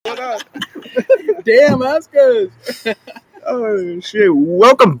God. Damn, Oscars. Oh, shit.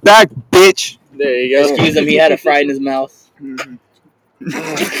 Welcome back, bitch. There you go. Excuse him, he had a fry in his mouth. Mm-hmm.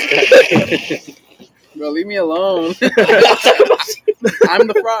 Bro, leave me alone. I'm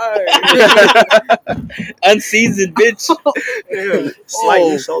the fry. Unseasoned, bitch. Yeah.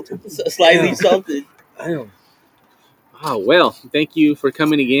 Slightly salted. Slightly salted. Damn. Oh, well, thank you for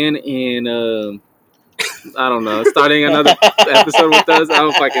coming again and, I don't know, starting another episode with us. I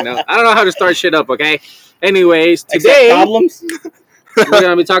don't fucking know. I don't know how to start shit up, okay? Anyways, today problems. we're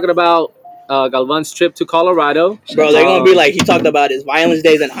going to be talking about Galvan's trip to Colorado. Bro, they're going to be like, he talked about his violence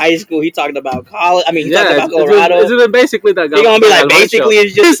days in high school. He talked about college. I mean, he talked about Colorado. It's basically that. They're going to be like, basically,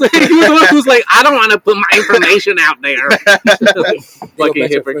 it's just... He was the one who's like, I don't want to put my information out there. Fucking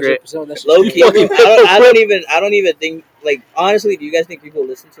hypocrite. Low key. I don't even think, like, honestly, do you guys think people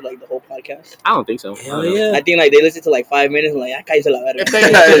listen to, like, the whole podcast? I don't think so. Hell yeah. I think, like, they listen to, like, 5 minutes and, like, I can't la verga.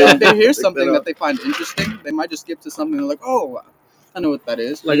 If they hear something that they find interesting, they might just skip to something and they're like, oh, I know what that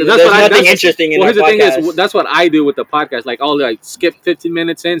is. Like, there's nothing interesting in our podcast. Thing is, that's what I do with the podcast. Like, I'll like skip 15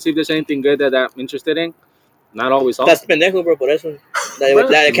 minutes in, see if there's anything good that I'm interested in. Not always. That's pendejo, bro. Por eso.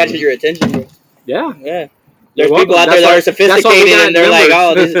 That catches your attention, bro. Yeah. Yeah. There's people out there that are sophisticated and they're like,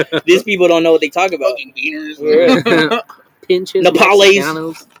 oh, these people don't know what they talk about. Fucking beaners. Pinches.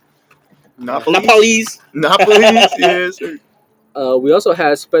 Napolis. Yes, sir. We also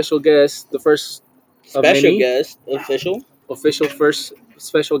had special guest, the first special guest, official first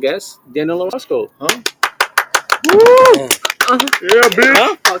special guest, Daniel Orozco. Huh? Woo! Yeah, bitch.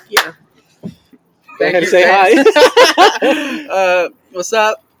 Huh? Fuck yeah. Thank you. Say hi. What's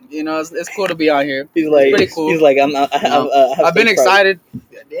up? You know, it's cool to be on here. He's like, it's pretty cool. He's like, I've been excited.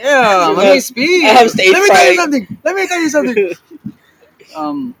 Yeah, let me speak. I have stage fright. Let me tell you something.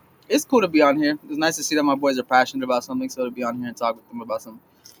 It's cool to be on here. It's nice to see that my boys are passionate about something, so to be on here and talk with them about some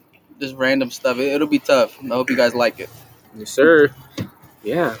just random stuff. It'll be tough. I hope you guys like it. Yes, sir.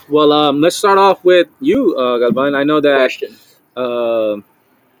 Yeah. Well, let's start off with you, Galvan. I know that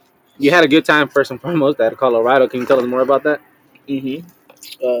you had a good time first and foremost at Colorado. Can you tell us more about that? Mm-hmm.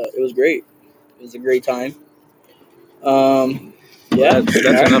 It was great. It was a great time. Yeah. That's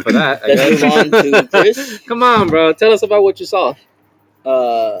enough of that. Let's move on to Chris. Come on, bro. Tell us about what you saw.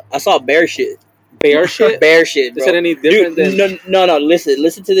 I saw bear shit. Bear shit? Bear shit, bro. Is it any different than... No.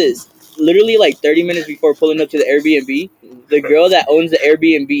 Listen to this. Literally, like 30 minutes before pulling up to the Airbnb, the girl that owns the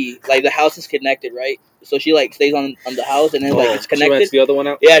Airbnb, like the house is connected, right? So she like stays on the house and then like it's connected. She rents the other one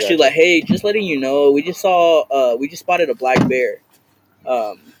out? Yeah, she's like, hey, just letting you know, we just spotted a black bear.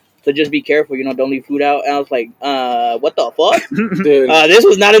 So just be careful, don't leave food out. And I was like, what the fuck? Dude. This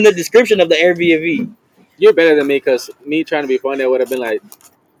was not in the description of the Airbnb. You're better than me because me trying to be funny, I would have been like,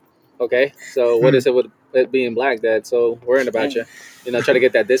 okay, so what is it with it being black, Dad? So worrying about you. Try to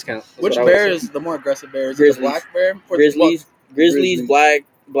get that discount. Which bear is the more aggressive bear? Is it the black bear? Grizzlies, black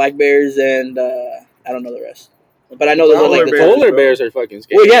bears, and I don't know the rest. But I know those are like the polar bears are fucking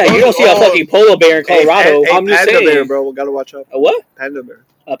scary. Well, yeah, you don't see a fucking polar bear in Colorado. I'm just saying. Panda bear, bro. We gotta watch out. A what? Panda bear.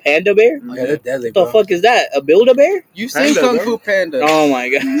 A panda bear? Oh, yeah, they're deadly, bro. What the fuck is that? A Build-A-Bear? You've seen Kung Fu Panda. Oh my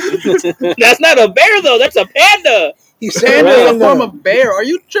god. That's not a bear though. That's a panda. Panda is a form of bear. Are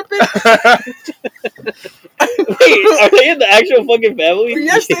you tripping? Wait, are they in the actual fucking family?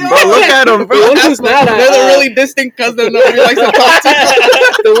 Yes, they are. Bro, look at them, bro. They're the really distinct cousin that nobody likes to talk to.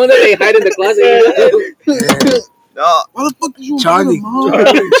 The one that they hide in the closet. No. Why the fuck did you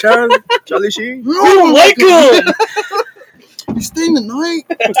Charlie Sheen? You don't like him. He's staying the night.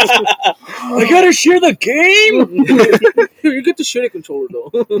 I gotta share the game. You get the shitty controller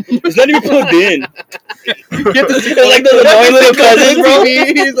though. It's not even plugged in. You get to see like those annoying little cousins, bro.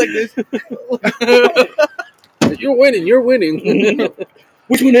 He's like this. You're winning.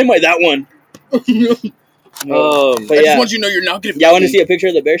 Which one am I? That one. But I just want you to know you're not gonna. Y'all want to see a picture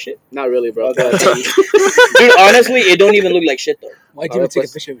of the bear shit? Not really, bro. Okay. Dude, honestly, it don't even look like shit though. Why'd you even take a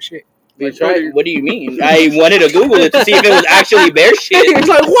picture of shit? What do you mean? I wanted to Google it to see if it was actually bear shit. It's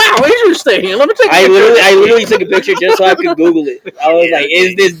like, wow, interesting. Let me take a picture. I literally took a picture just so I could Google it. I was like,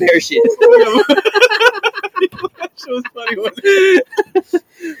 is this bear shit? That shit was funny. What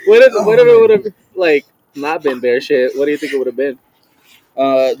if it would have like not been bear shit? What do you think it would have been?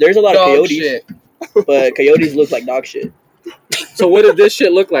 There's a lot of coyotes, shit. But coyotes look like dog shit. So what did this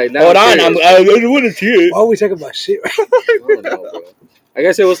shit look like? Now hold on, I want to see it. Why are we talking about shit? Oh, no, bro. I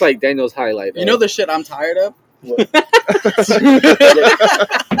guess it was like Daniel's highlight. You know the shit I'm tired of? What? But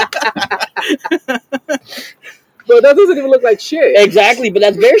that doesn't even look like shit. Exactly, but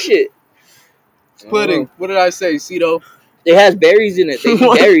that's bear shit. It's pudding. What did I say, Cito? It has berries in it. They eat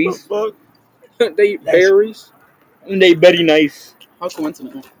berries. They eat berries? And they very nice. How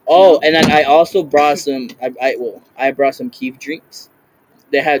coincidental. Oh, and then I also brought some. I brought some Keef drinks.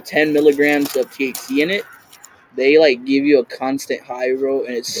 They have 10 milligrams of THC in it. They like give you a constant high, bro,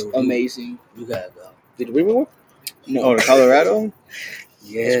 and it's Dude, amazing. You gotta go. Did you bring me one? No, Oh, to Colorado?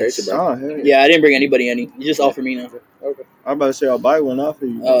 Yes. crazy, bro. Oh, hey. yeah, I didn't bring anybody any. You just all for me now. Okay. I'm about to say I'll buy one off of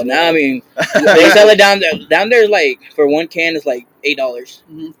you. Oh, now I mean, they sell it down there. Down there's like for one can is like $8.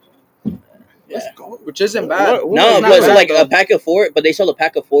 Yeah. Let's go. Which isn't bad. What- No, It's not but so bad, like though. a pack of 4, but they sell a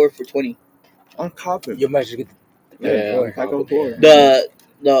pack of 4 for 20. I'm copping. You might just get Yeah, four. Pack of 4.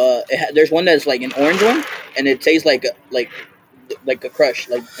 There's one that's like an orange one, and it tastes like a crush,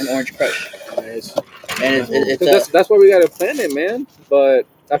 like an orange crush, Nice. and it's That's why we gotta plan it, man. But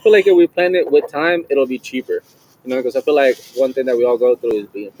I feel like if we plan it with time, it'll be cheaper. You know, because I feel like one thing that we all go through is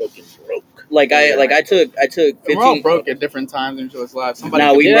being fucking broke. I took And we're all 15. broke at different times into his life. Somebody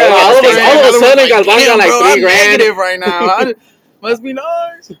Nah, could we be broke broke at at the the same same all of a time. sudden, Like, Galvan got damn, like bro, 3 I'm grand. negative right now. Must be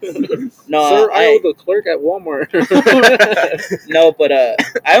nice. No, Sir, I owe the clerk at Walmart. no, but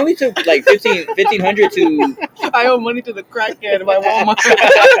I only took like 1500 to. I owe money to the crackhead by Walmart.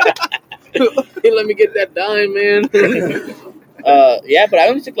 He let me get that dime, man. Yeah, but I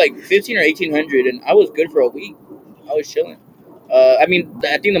only took like 15 or 1800, and I was good for a week. I was chilling. I mean,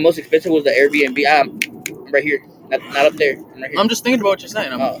 I think the most expensive was the Airbnb. I'm right here, not up there. I'm right here. I'm just thinking about what you're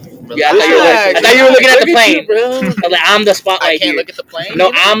saying. Yeah, I thought you were looking at the plane. bro. I was like, I'm the I spotlight can't here. look at the plane.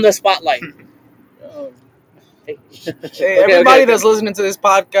 No, I'm the spotlight. Hey, everybody that's listening to this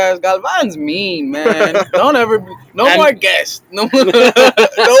podcast, Galvan's mean, man. Don't ever be, more guests. No, nobody.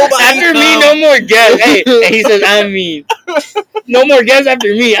 After me, no more guests. Hey, and he says I'm mean. No more guests after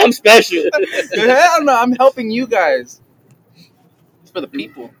me. I'm special. Hell no, I'm helping you guys. It's for the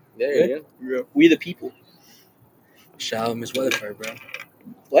people. There you go. We the people. Shout out Miss Weatherford, bro.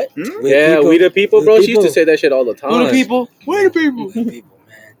 What? Yeah, we the people, bro. She used to say that shit all the time. Who the people? Where the people? We the people,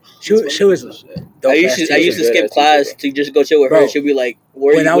 man. She was. I used to skip class to just go chill with her. Bro, She'll be like,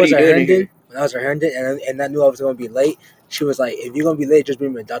 "Where when you? I What was are at you doing here?" Herndon, and I knew I was gonna be late, she was like, "If you're gonna be late, just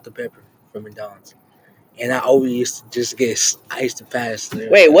bring me a Dr. Pepper from McDonald's." And I always used to just get iced to pass.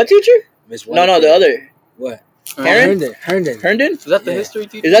 Wait, what teacher? Miss No, Weatherford. the other. What? Herndon? Herndon. Herndon? Is that the Yeah. history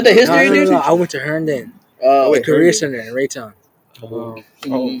teacher? Is that the history No, dude? I went to Herndon, Oh, the Career Herndon. Center in Raytown. I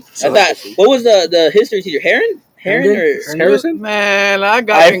thought. What was the history teacher? Herndon or Harrison? Man, I I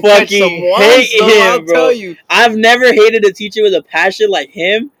got in catch fucking some once, hate so him, I'll bro. tell you. I've never hated a teacher with a passion like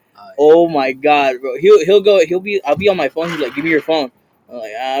him. Oh my god, bro. I'll be on my phone. He's like, "Give me your phone." I'm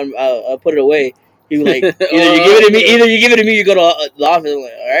like, I'll put it away. He was like, either you give it to me, you go to the office. I'm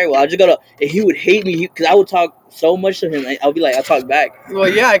like, all right, well, I'll just go to. And he would hate me because I would talk so much to him. I'll be like, I'll talk back. Well,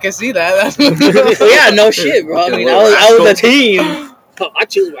 yeah, I can see that. Well, yeah, no shit, bro. I mean, I was a team. I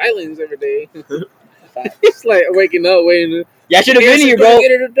choose violence every day. It's like waking up, waiting. Yeah, I should have been here, bro.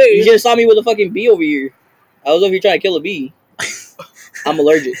 Get her today. You should have saw me with a fucking bee over here. I was over here trying to kill a bee. I'm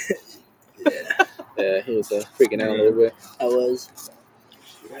allergic. Yeah, he was freaking out a little bit. I was.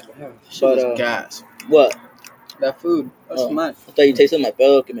 But gas. What? That food. That's mine. I thought you tasted my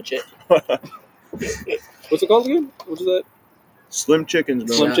milk and my shit. What's it called again? What is that? Slim chickens,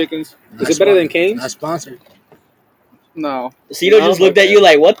 bro. Slim chickens. Is it better than Cane's? Not sponsored. No. Cito just looked at you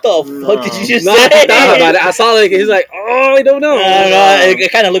like, what the fuck did you just No, say? I thought about it. I saw like he's like, oh, I don't know. I don't know.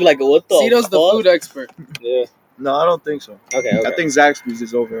 It kind of looked like a what the Cito's the fuck? food expert. Yeah. No, I don't think so. Okay. I think Zaxby's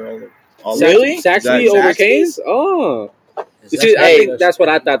is over all Really? Saxby Zaxby's? over Cane's? Oh. You see, I Hey. think that's what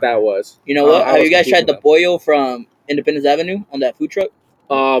I thought that was. You know what? I Have was you guys tried confused the about pollo from Independence Avenue on that food truck?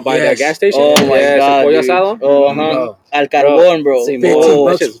 By that Yes. gas station? Oh my Yeah, god, Pollo dude. Asado? Oh, huh. Bro, Al carbon, bro. See, 15 that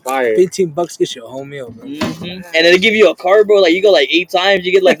bucks. shit's fire. $15 gets you a whole meal, bro. And then they give you a card, bro. Like you go like 8 times,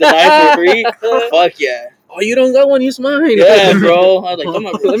 you get like the 9 for free. Fuck yeah. Oh, you don't got one? Use mine. Yeah, bro. I was like, come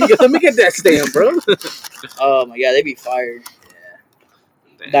on, bro. let me get that stamp, bro. Oh my god, they be fired.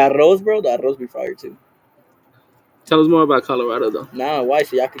 The arroz, bro. The arroz be fired too. Tell us more about Colorado, though. Nah, why?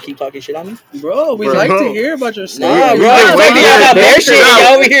 So y'all could keep talking shit on me? Bro, we Bro. like to hear about your story. Nah, bro. Yeah, Maybe y'all got bear shit.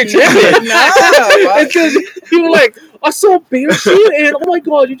 Y'all over here tripping. Nah, Because you were like, I saw bear shit, and oh my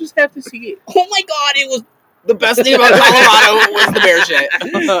god, you just have to see it. Oh my god, it was. the best thing about Colorado was the bear shit. I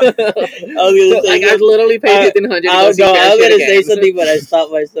was gonna say. Like, I literally paid $1,500 to I go was see bear gonna shit say again. something, but I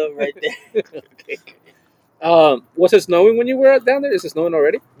stopped myself right there. Was it snowing when you were down there? Is it snowing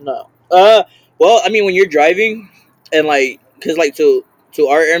already? No. Well, I mean, when you're driving, and like, cause like to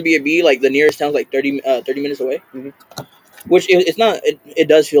our Airbnb, like the nearest town's like 30 minutes away. Mhm. Which it's not. It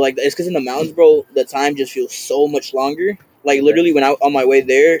does feel like that. It's because in the mountains, bro, the time just feels so much longer. Like literally, when I on my way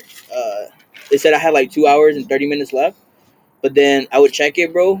there, they said I had like 2 hours and 30 minutes left, but then I would check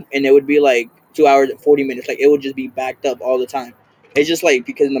it, bro, and it would be like 2 hours and 40 minutes. Like it would just be backed up all the time. It's just like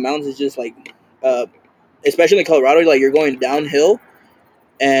because in the mountains, it's just like, especially in Colorado, like you're going downhill,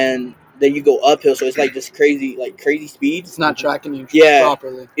 and then you go uphill, so it's like just crazy speeds. It's not tracking you Yeah.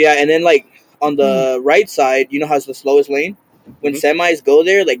 properly. Yeah, and then like on the right side, you know how it's the slowest lane. When semis go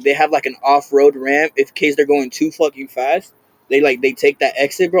there, like they have like an off-road ramp in case they're going too fucking fast. They take that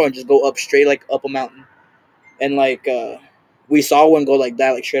exit, bro, and just go up straight like up a mountain. And like we saw one go like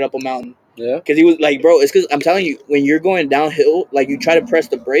that, like straight up a mountain. Yeah. Because he was like, bro, it's because I'm telling you, when you're going downhill, like you try to press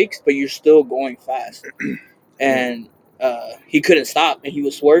the brakes, but you're still going fast. And he couldn't stop, and he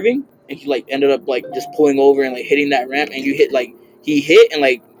was swerving, and he like ended up like just pulling over and like hitting that ramp, and you hit like he hit, and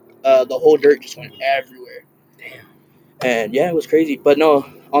like the whole dirt just went everywhere. Damn. And yeah, it was crazy. But no,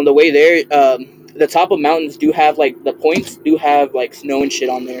 on the way there, the top of mountains do have like the points do have like snow and shit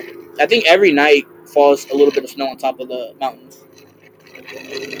on there. I think every night falls a little bit of snow on top of the mountains.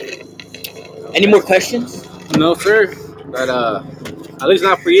 Any more questions? No, sir. But at least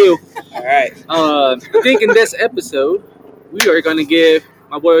not for you. All right. I think in this episode, we are going to give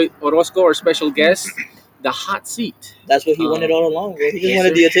my boy Orozco, our special guest, the hot seat. That's what he wanted all along, bro. He just yes, wanted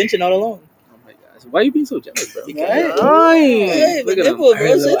sir. the attention all along. Oh my gosh. Why are you being so jealous, bro? Right? Hey, Look but at him. nipple,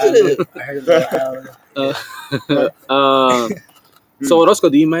 bro, sensitive. I heard about So Orozco,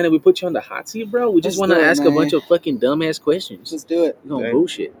 do you mind if we put you on the hot seat, bro? We just Let's want to do it, ask a man. bunch of fucking dumbass questions. Let's do it. No Okay.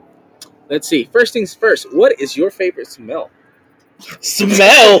 bullshit. Let's see. First things first. What is your favorite smell?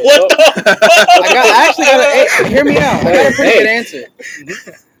 Smell? What the fuck? I actually got to hear me out. I got a pretty Hey. good answer.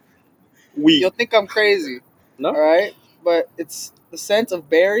 Weed. You'll think I'm crazy. No? All right? But it's the scent of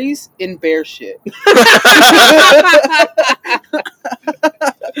berries in bear shit.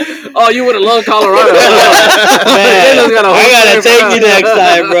 Oh, you would have loved Colorado. Man, I gotta take you next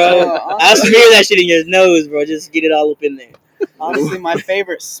time, bro. Honestly- I'll smear that shit in your nose, bro. Just get it all up in there. Honestly, my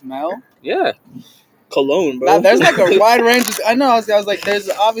favorite smell. Yeah. Cologne, bro. Now, there's like a wide range of. I know. I was like, there's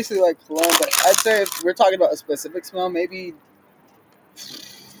obviously like cologne, but I'd say if we're talking about a specific smell, maybe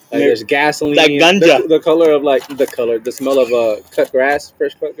Like there's gasoline. Like ganja. The color of the smell of cut grass,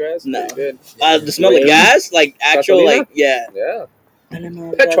 fresh cut grass. No. Pretty good. The smell of Weed. gas, like actual, Gasolina? like yeah. Yeah.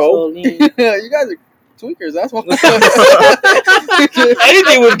 Petrol. you guys are tweakers. That's why.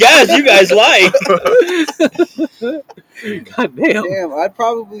 Anything with gas, you guys like. God damn. Damn, I'd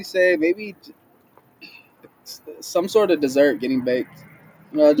probably say maybe some sort of dessert getting baked.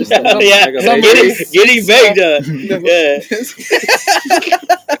 No, just Yeah, Some getting baked.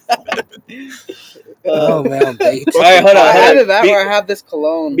 Oh man, babe. All right, hold on. Either that or I have this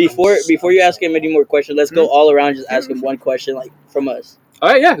cologne. Before you ask him any more questions, let's go all around. Just ask him one question, like from us. All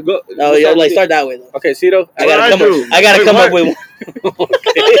right, yeah. Go. No, yeah, like start that way though. Okay, Cito. I What I gotta do? come up Wait, with one.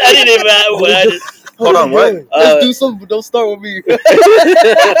 I didn't even have one. I just- Hold on, what? Let's do something. Don't start with me.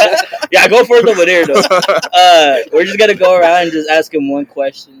 Yeah, go first over there though. We're just gonna go around and just ask him one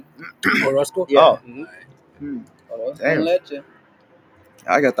question. Orozco? Yeah. Oh, Mhm. damn. Let you.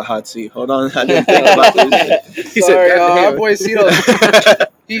 I got the hot seat. Hold on. I didn't think about this. He Sorry, said, "God our damn." boy Cito.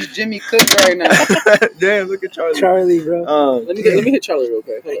 He's Jimmy Cook right now. Damn, look at Charlie. Charlie, bro. Let me hit Charlie real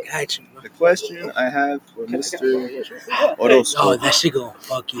quick. Hold on. I got you, bro. The question I have for Mr. Oh, Orozco. that shit gonna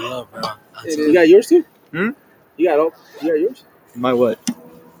fuck you up, bro. It You got yours too? Hmm? You got yours? My what?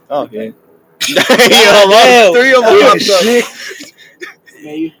 Oh, yeah. Damn. Three of them Oh, popped up. shit.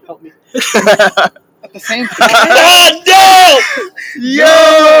 May you help me? At the same time. God damn! Yo!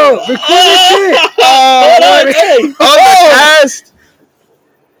 Record this shit. Hold on, hey. On the cast!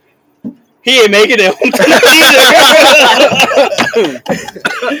 He ain't making it home tonight either.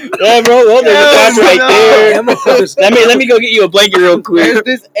 Yeah, bro. Well, there's a couch right there. Damn, Orozco. Let me go get you a blanket real quick,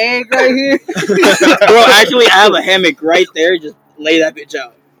 There's this egg right here. bro. Actually, I have a hammock right there. Just lay that bitch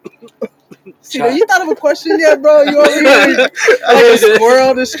out. Cito, you thought of a question yet, bro? You over here like a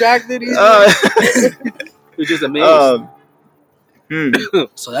squirrel distracted. He's We're just amazed.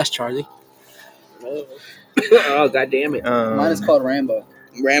 So that's Charlie. Oh, God damn it. Mine is called Rambo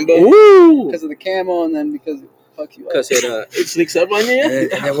Rambo. Woo! because of the camo and then because fuck you up. Because it sneaks up on you. And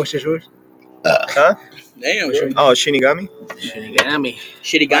then what's yours? Huh? Damn. Oh, Shinigami? Shinigami.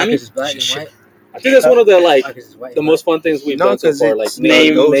 Shittigami. It's black and white. I think that's one of the It's white. the most fun things we've No, done so 'cause far. it's Like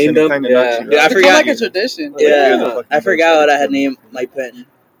name ghost named and it them. kinda Yeah. knocks you Yeah, I It's forgot. like a tradition. Yeah, I forgot what I had named my pen.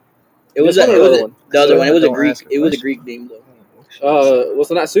 It was This one or the other one? the other one. It was a Don't Greek. ask a It was a question. Greek name though. Was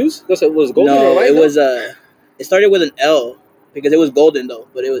it not Zeus? Was it golden or No, white? it was It started with an L because it was golden though,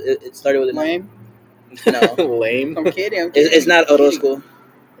 but it started with an L. Lame. No, lame. I'm kidding. I'm kidding. it's not Orozco.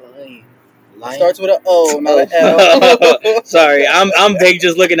 It starts with an O, not an L. Sorry, I'm big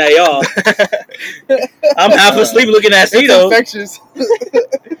just looking at y'all. I'm half asleep looking at It's Cito. infectious.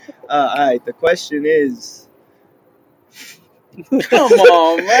 Alright, the question is Come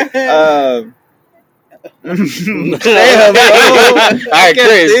on, man. Damn, bro. All right,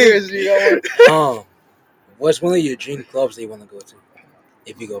 Chris. Seriously, yo. What's one of your dream clubs that you want to go to?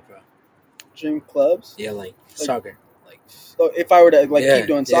 If you go pro. Dream clubs? Yeah, like soccer. So if I were to Yeah, keep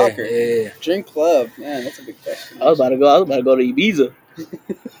doing yeah, soccer, yeah. dream club, man, that's a big question. I was about to go to Ibiza.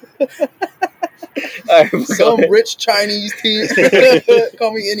 All right, Some rich Chinese team.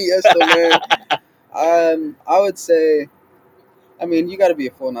 Call me Iniesta, man. I would say, I mean, you got to be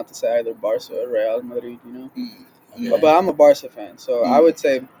a fool not to say either Barca or Real Madrid, you know. Yeah. But I'm a Barca fan, so I would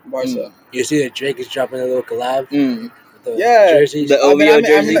say Barca. You see that Drake is dropping a little collab with the Yeah, jerseys. The I mean, OVO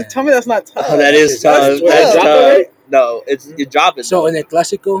jersey. tell me that's not tough. Oh, that is That's tough. That's tough. tough. No, it's dropping. So in the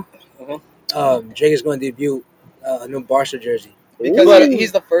Clásico, Uh-huh. Drake is going to debut a new Barca jersey. Because Ooh.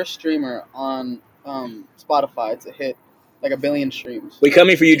 he's the first streamer on Spotify to hit like 1 billion streams. We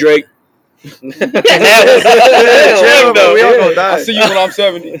coming for you, Drake. Chill, bro. We all gonna die. I'll see you when I'm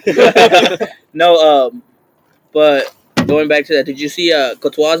 70. No, but going back to that, did you see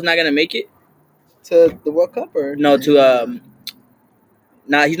Courtois is not gonna make it? To the World Cup or No, to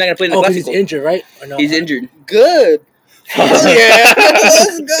nah, he's not gonna play in the Because he's Clásico. injured, right? Or no? He's injured. good. Yeah,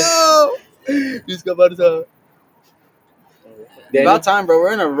 let's go. He's got about to. About time, bro.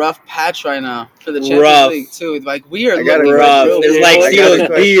 We're in a rough patch right now for the Champions Rough. League too. Like we are I got a looking Rough. real It's bad. like I got a Steele's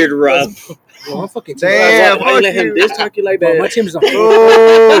question. beard rough. Well, I'm fucking team. Damn, Why you fuck let him you. diss talk you like Bro, my that? team's on.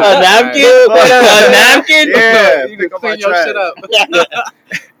 Oh, A napkin? Fuck. A napkin? Yeah, You need to pick up my clean your trash. shit up.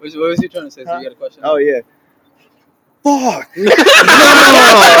 What was you trying to say? So you got a question? Oh yeah. Fuck.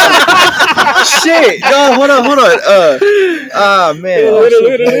 Shit. Yo, hold on. Man.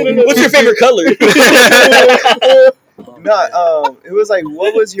 What's your favorite color? No, it was like,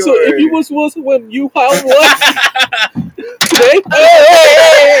 what was your? So if you was when you found what? Today?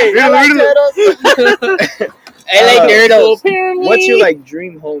 Hey, I like I like turtles. Apparently. What's your like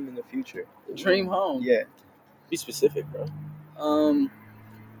dream home in the future? Dream home. Yeah. Be specific, bro.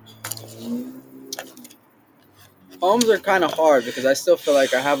 Homes are kind of hard because I still feel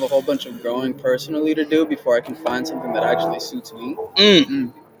like I have a whole bunch of growing personally to do before I can find something that actually suits me.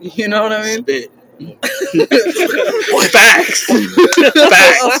 You know what I mean? Spit. Facts.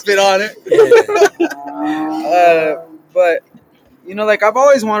 I'll spit on it. But you know, like I've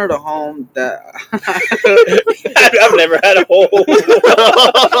always wanted a home that I've never had a hole.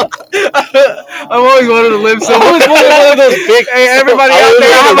 I've always wanted to live somewhere. One of those big. Hey, everybody out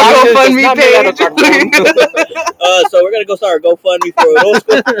there, I have a GoFundMe page. So we're gonna go start a GoFundMe for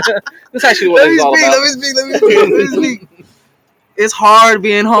Orozco. That's actually what it's all about. Let me speak. It's hard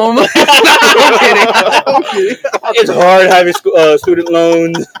being home. I'm kidding. It's hard having student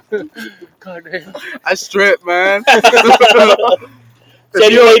loans. I strip, man.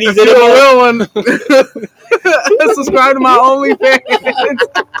 Send your ladies If in you're a the real one, subscribe to my OnlyFans.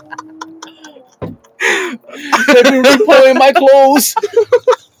 They've been repulling my clothes.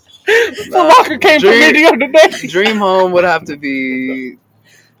 The locker came from me the other day. Dream home would have to be,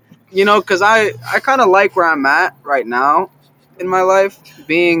 you know, because I kind of like where I'm at right now in my life,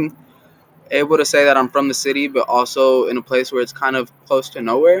 being able to say that I'm from the city, but also in a place where it's kind of close to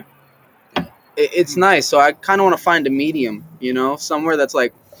nowhere. It's nice. So I kind of want to find a medium, you know, somewhere that's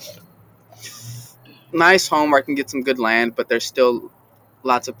like nice home where I can get some good land, but there's still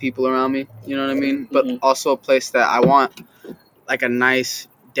lots of people around me. You know what I mean? But also a place that I want like a nice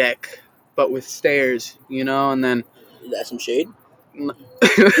deck, but with stairs, you know, and then. Is that some shade?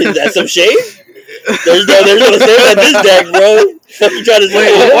 Is that some shade? There's no stairs at this deck, bro. What you trying to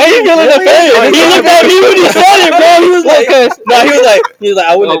say? Why are you feeling offended? He looked at me when he said it, bro. He was like,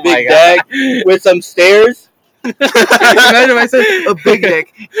 I want a big deck with some stairs. Imagine if I said a big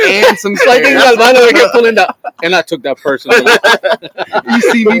deck and some It's like stairs. Galvan over here pulling that, and I took that personally. You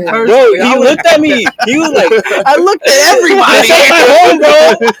see me Bro, personally. he looked at me. He was like, I looked at everybody. "This ain't my home,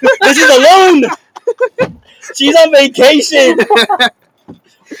 bro. This is alone. She's on vacation.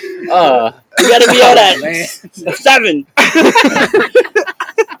 You gotta be out at 7.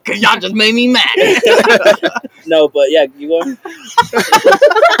 Cause y'all just made me mad. No, but yeah, you going?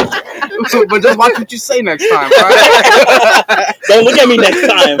 But just watch what you say next time, right? Don't look at me next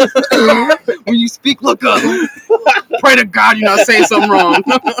time. When you speak, look up. Pray to God you're not saying something wrong.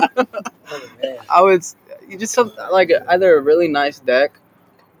 I would, you just have like either a really nice deck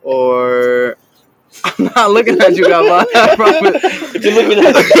or. I'm not looking at you, Galvan. I promise. If you're looking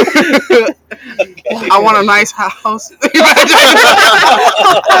at I want a nice house.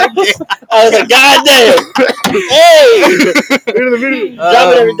 I was like, God damn. Hey!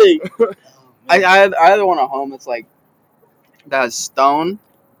 Dropping everything. I either want a home that's like that has stone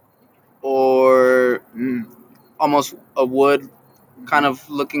or almost a wood kind of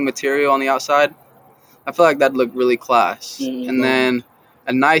looking material on the outside. I feel like that'd look really class. Mhm. And then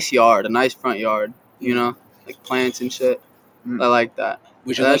a nice yard, a nice front yard, you know, like plants and shit. I like that.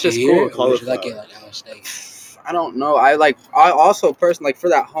 Would you That's like it just here, cool. or would you like it like out of state? I don't know. I also personally, like, for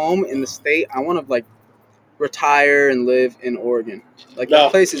that home in the state, I want to like retire and live in Oregon. Like, that No.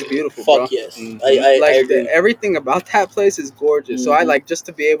 place is beautiful, bro. Fuck yes. Mhm. I Like, agree. everything about that place is gorgeous. So I Mhm. like, just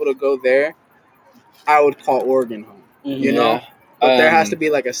to be able to go there, I would call Oregon home. Mhm. You know, Yeah. but there has to be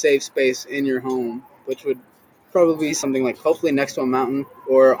like a safe space in your home, which would probably be something like hopefully next to a mountain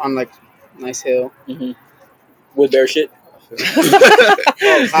or on like a nice hill. With bear shit.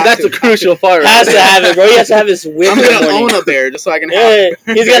 That's a crucial part. Has to have it, bro. He has to have his whip I'm in the gonna morning. own a bear just so I can have.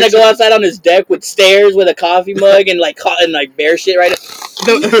 Yeah, he's gonna go outside on his deck with stairs, with a coffee mug, and like bear shit right.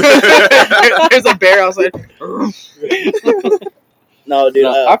 There's a bear outside. No, dude.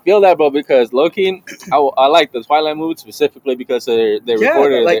 No, I feel that, bro, because low-key, I like the Twilight mood specifically because they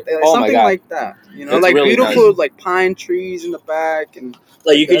recorded like it. Oh my something god. like that. You know, It's like really beautiful nice. like pine trees in the back and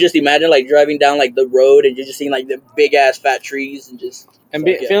like you could just imagine like driving down like the road and you're just seeing like the big ass fat trees and just. And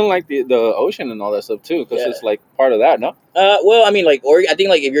Fuck yeah. feeling like the ocean and all that stuff too, because Yeah. it's like part of that, no? Well, I mean, like Oregon. I think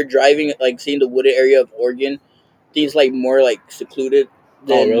like if you're driving, like seeing the wooded area of Oregon, I think it's like more like secluded.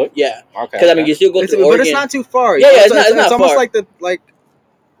 Than, Oh, really? Yeah, Okay. because I mean, you still go it's, through but Oregon. it's not too far. Yeah, it's, it's not almost far. like the like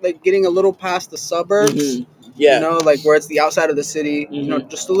getting a little past the suburbs. Mhm. Yeah. You know, like where it's the outside of the city. You know, Mhm.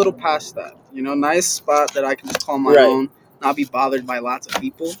 just a little past that. You know, nice spot that I can just call my Right. own, not be bothered by lots of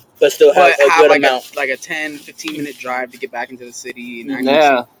people, but still have but a have good like amount. a 10, 15 minute drive to get back into the city. And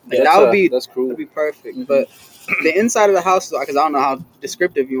Yeah. like, that would be that's cool. that'd be perfect. Mhm. But the inside of the house, because I don't know how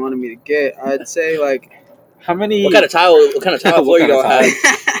descriptive you wanted me to get, I'd say like How many? What kind of tile What floor you kind of don't tile? have?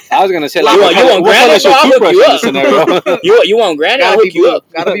 I was gonna say, You like, want what granite? color I'll should hook toothbrush you in up. this scenario? You want granite? I'll gotta be hook you blue.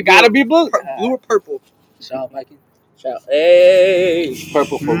 up. Gotta be blue. Blue or purple. Shout Viking. Shout. Hey.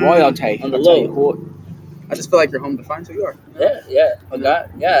 Purple for royalty. On the I'll tell you low. what. I just feel like your home defines who you are. Yeah. I got.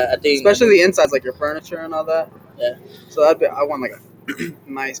 Yeah, I think. Especially the insides, like your furniture and all that. Yeah. So I want like a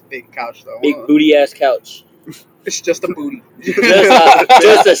nice big couch though. Big booty ass couch. It's just a booty.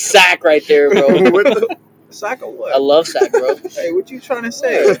 Just a sack right there, bro. What the sack of I what? love sack, bro. Hey, what you trying to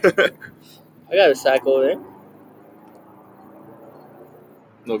say? I got a sack over there.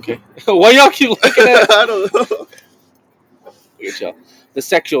 Okay. Why y'all keep looking at? I don't know. Look at y'all. The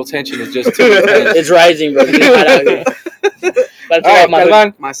sexual tension is just too intense. It's rising, bro. It's hot out here. About to All take right, off my hood.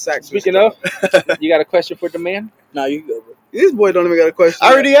 Galvan, My sack. speaking of, you got a question for the man? No, you go, bro. This boy don't even got a question.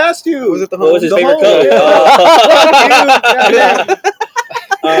 I already asked you. Was it the What home? was his The favorite home, color?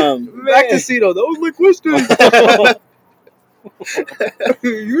 yeah. Back to Cito. That was my question.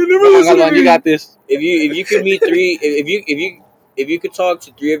 You never Come on, listen to Galvan, me. you got this. If you could meet three, if you could talk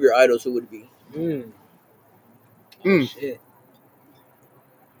to three of your idols, who would it be? Shit.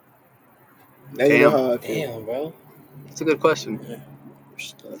 Now you know how I feel. Damn, bro. It's a good question.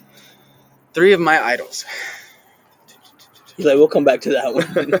 3 of my idols. He's like, we'll come back to that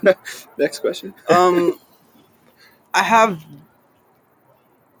one. Next question. I have.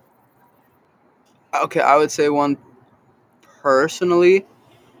 Okay, I would say one personally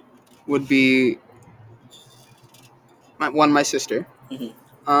would be my sister.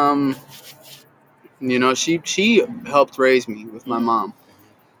 Mhm. You know, she helped raise me with my mom.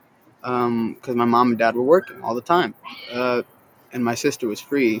 Because my mom and dad were working all the time, and my sister was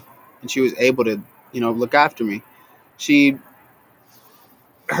free, and she was able to, look after me. She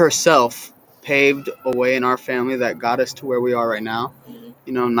herself paved a way in our family that got us to where we are right now. Mhm.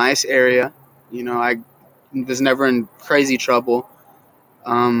 You know, nice area. You know, I was never in crazy trouble.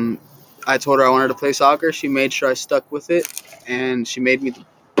 I told her I wanted to play soccer. She made sure I stuck with it, and she made me,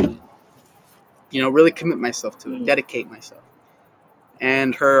 really commit myself to it, Mhm. dedicate myself.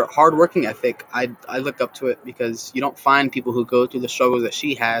 And her hard working ethic, I look up to it because you don't find people who go through the struggles that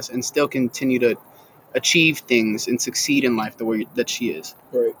she has and still continue to achieve things and succeed in life the way that she is.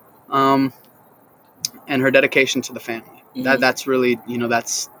 Right. And her dedication to the family. Mhm. That's really,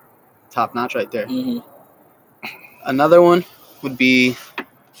 that's top notch right there. Mm-hmm. Another one would be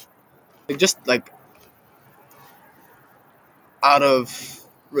just like out of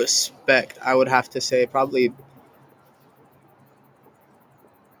respect, I would have to say probably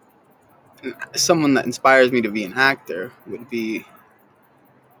someone that inspires me to be an actor would be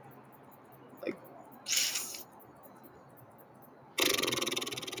like,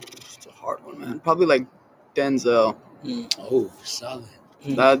 it's a hard one, man. Probably like Denzel. Oh, solid.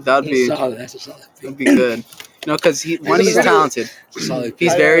 That'd be Solid. That's a solid that'd pick. be good. Because he's talented. Solid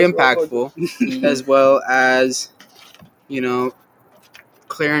He's pick. very impactful, as well as,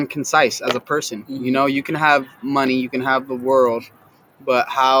 clear and concise as a person. You know, you can have money, you can have the world, but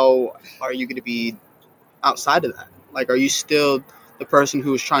how are you going to be outside of that? Like, are you still the person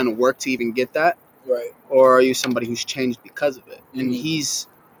who is trying to work to even get that? Right. Or are you somebody who's changed because of it? And he's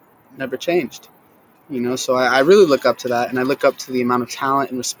never changed. You know, so I really look up to that, and I look up to the amount of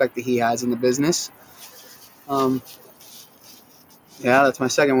talent and respect that he has in the business. Yeah, that's my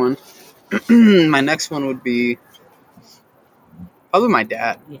second one. My next one would be probably my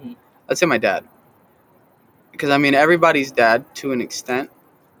dad. I'd say my dad. Because, I mean, everybody's dad, to an extent,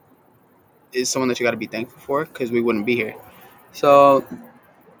 is someone that you got to be thankful for, because we wouldn't be here. So,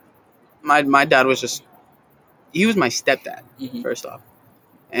 my dad was just, he was my stepdad, first off.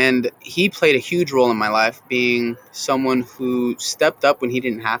 And he played a huge role in my life, being someone who stepped up when he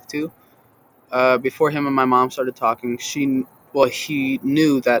didn't have to. Before him and my mom started talking, he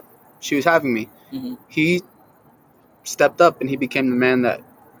knew that she was having me. He stepped up and he became the man that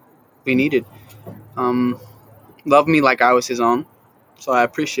we needed. Loved me like I was his own, so I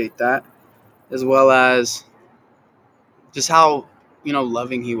appreciate that, as well as just how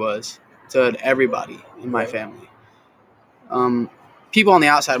loving he was to everybody in my family. People on the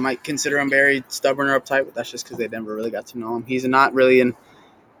outside might consider him very stubborn or uptight, but that's just because they never really got to know him. He's not really a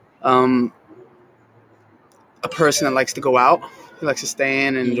person that likes to go out. He likes to stay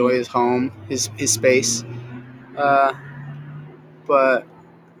in and enjoy his home, his space. But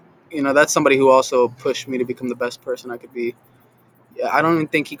that's somebody who also pushed me to become the best person I could be. Yeah, I don't even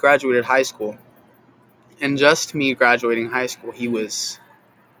think he graduated high school, and just me graduating high school, he was,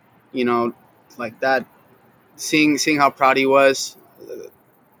 like that. Seeing how proud he was,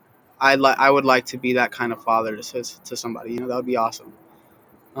 I would like to be that kind of father to somebody. That would be awesome.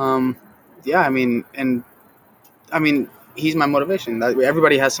 Yeah, I mean, he's my motivation. That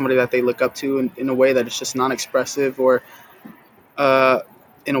everybody has somebody that they look up to in a way that it's just non-expressive, or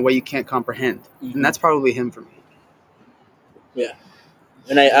in a way you can't comprehend, and that's probably him for me. Yeah,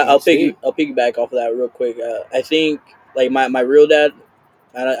 and I'll piggyback off of that real quick. I think like my real dad,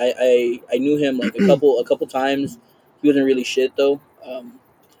 I knew him like a couple times. He wasn't really shit though.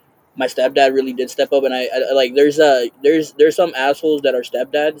 My stepdad really did step up, and I like there's some assholes that are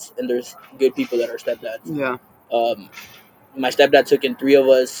stepdads, and there's good people that are stepdads. Yeah. My stepdad took in 3 of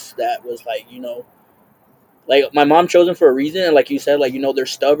us. That was like like my mom chose him for a reason, and like you said, like they're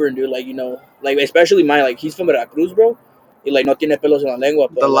stubborn, dude. Like like especially mine, like he's from Veracruz, bro. He like no tiene pelos en la lengua.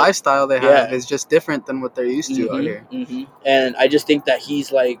 But, the like, lifestyle they have is just different than what they're used to out here. And I just think that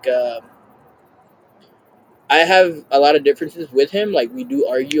he's like I have a lot of differences with him. Like we do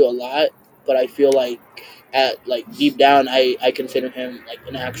argue a lot, but I feel like at like deep down, I consider him like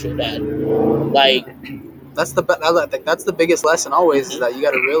an actual dad. Like that's I think that's the biggest lesson always, is that you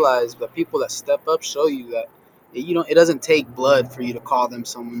got to realize that people that step up show you that it doesn't take blood for you to call them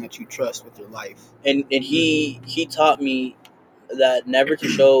someone that you trust with your life. And he taught me that never to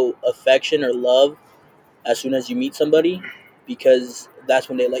show affection or love as soon as you meet somebody, because that's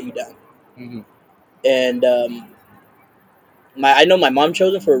when they let you down. And I know my mom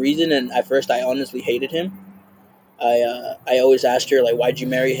chose him for a reason, and at first I honestly hated him. I always asked her like, why'd you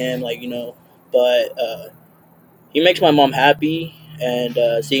marry him, like but he makes my mom happy, and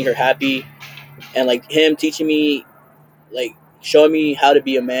seeing her happy, and like him teaching me, like showing me how to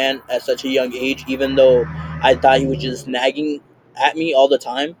be a man at such a young age, even though I thought he was just nagging at me all the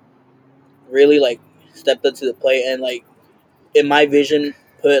time, really like stepped up to the plate, and like in my vision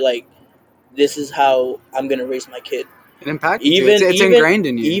put like, this is how I'm gonna raise my kid. It impacted you. It's ingrained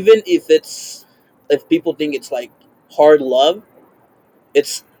in you. Even if people think it's like hard love,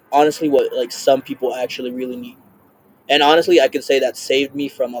 it's honestly what like some people actually really need. And honestly, I could say that saved me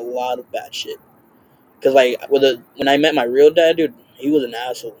from a lot of bad shit. Because like when I met my real dad, dude, he was an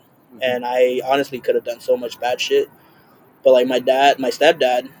asshole, and I honestly could have done so much bad shit. But like my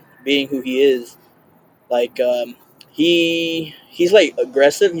stepdad, being who he is, like he's like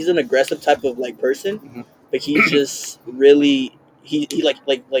aggressive. He's an aggressive type of like person, but he's just really he like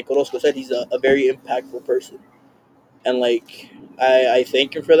Orozco said, he's a very impactful person, and like I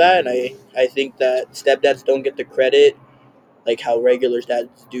thank him for that, and I think that stepdads don't get the credit like how regular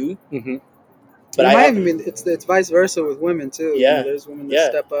dads do. But it's vice versa with women too. Yeah, there's women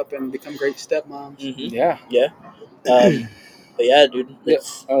that step up and become great stepmoms. Yeah. But yeah, dude,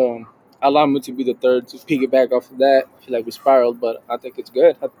 it's allow me to be the third to piggyback off of that. I feel like we spiraled, but I think it's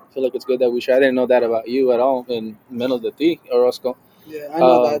good. I feel like it's good that we share. I didn't know that about you at all in Menos de Ti, Orozco. Yeah, I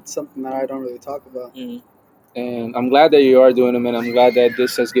know that's something that I don't really talk about. And I'm glad that you are doing them, and I'm glad that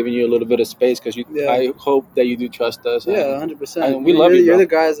this has given you a little bit of space, because I hope that you do trust us. Yeah, 100%. And we love you. You're the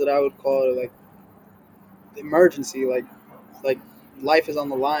guys that I would call like emergency, like life is on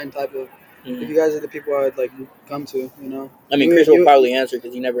the line type of. If Mhm. you guys are the people I'd like come to, you know. I mean, You- Chris will you- probably answer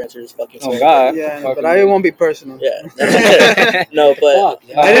because he never answers his fucking phone. Oh God. Yeah, Fucking but I won't be personal. Yeah. No, but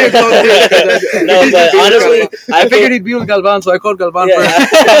Fuck. I didn't call you. No, but honestly, I figured he'd be with Galvan, so I called Galvan yeah,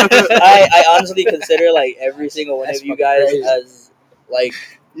 first. I honestly consider like every single one That's of you fucking guys crazy. as like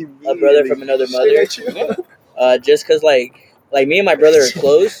a brother from another mother. Just cause like me and my brother are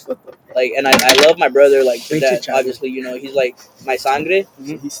close. Like, and I love my brother like to death. Obviously, you know, he's like my sangre.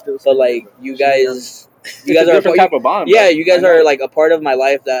 He's still. But like you guys It's a are different type of bond. yeah, bro. you guys I know. are like a part of my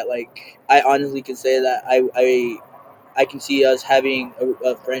life that like I honestly can say that I can see us having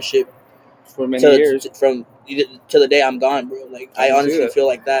a friendship for many years. from to the day I'm gone, bro. Like I I can see honestly that. feel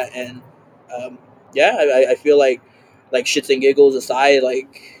like that, and yeah, I feel like shits and giggles aside,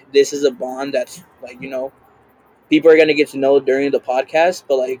 like this is a bond that's like, you know, people are gonna get to know during the podcast,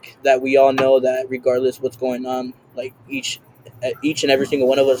 but like that we all know that regardless what's going on, like each and every single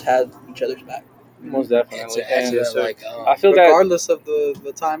one of us have each other's back. Most And definitely. to answer And that, like, I feel that Regardless of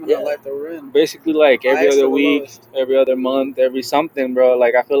the time in Yeah. our life that we're in. basically like every Highest other or week, lowest. every other month, every something, bro.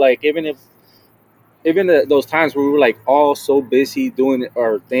 Like I feel like even those times where we were like all so busy doing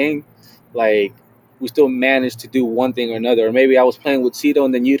our thing, like we still managed to do one thing or another. Or maybe I was playing with Cito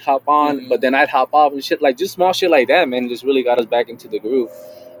and then you'd hop on, Mhm. but then I'd hop off and shit. Like just small shit like that, man, just really got us back into the groove.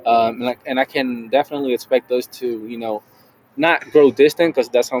 And I can definitely expect us to, you know, not grow distant because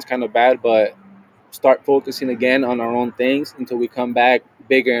that sounds kind of bad, but start focusing again on our own things until we come back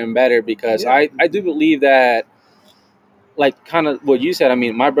bigger and better. Because Yeah. I do believe that, like kind of what you said. I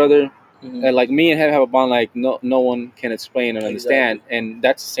mean, my brother, Mhm. like me and him have a bond like no one can explain and understand, and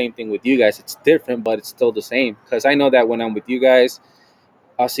that's the same thing with you guys. It's different, but it's still the same. Because I know that when I'm with you guys,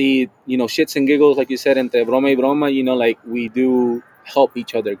 I'll see, you know, shits and giggles, like you said, entre broma y broma. You know, like we do help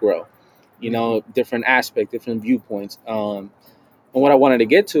each other grow. You know, different aspect, different viewpoints. And what I wanted to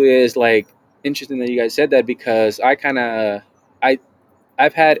get to is like interesting that you guys said that because I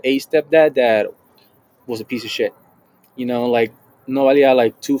I've had a stepdad that was a piece of shit. You know, like no valía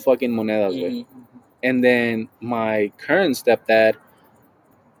like two fucking monedas, güey. Mhm. And then my current stepdad,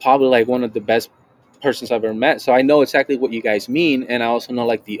 probably like one of the best persons I've ever met. So I know exactly what you guys mean, and I also know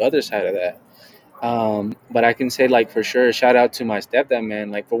like the other side of that. But I can say like for sure, shout out to my stepdad, man.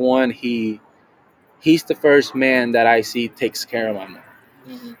 Like for one, he's the first man that I see takes care of my mom.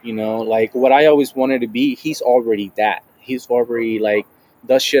 Mhm. You know, like what I always wanted to be, he's already that. He's already like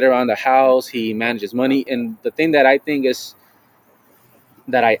does shit around the house. He manages money, and the thing that I think is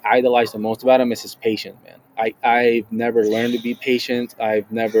that I idolize the most about him is his patience, man. I've never learned to be patient.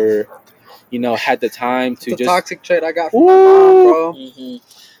 I've never, you know, had the time It's to a just. toxic trait I got from my mom, bro. Mhm.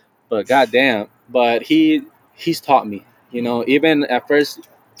 But goddamn, but he's taught me. You know, even at first,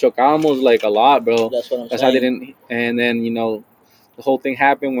 chocamos like a lot, bro. That's what I'm That's how I saying. didn't. And then you know, the whole thing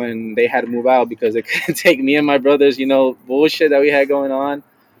happened when they had to move out because they couldn't take me and my brothers. You know, bullshit that we had going on.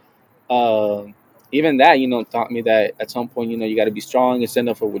 Um, Even that, you know, taught me that at some point, you know, you got to be strong and stand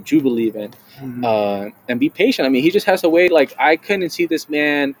up for what you believe in, and be patient. I mean, he just has a way. Like I couldn't see this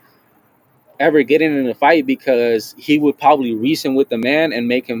man ever getting in a fight because he would probably reason with the man and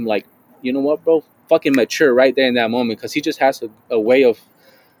make him like, you know what, bro, fucking mature right there in that moment because he just has a way of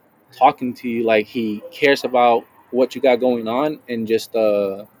talking to you like he cares about what you got going on and just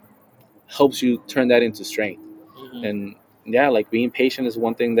helps you turn that into strength. Mhm. And yeah, like being patient is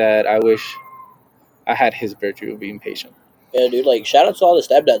one thing that I wish I had his virtue of being patient. Yeah, dude. Like, shout out to all the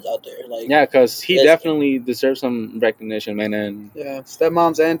stepdads out there. Like, Yeah, because he Yes. definitely deserves some recognition, man. And Yeah,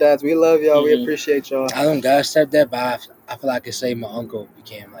 stepmoms and dads, we love y'all. We Mhm. appreciate y'all. I don't got a stepdad, but I feel like I could say my uncle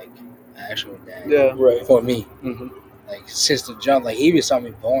became like an actual dad Yeah, right. for me. mhm. Like since the jump, like he even saw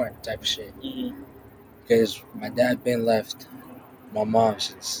me born type of shit. Mhm. Because my dad been left my mom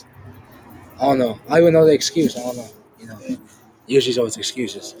since I don't know. I don't even know the excuse. I don't know. You know, usually it's always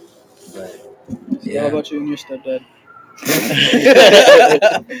excuses. But So yeah, how about you and your stepdad?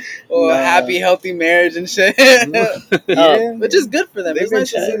 Nah. Happy, healthy marriage and shit. yeah, Which is good for them. they've It's been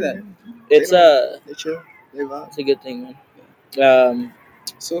nice to see chilling, that. man. It's They chill. They vibe. it's a good thing, man.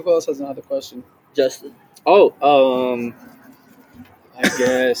 So who else has another question? Justin. Oh, I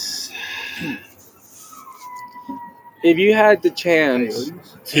guess if you had the chance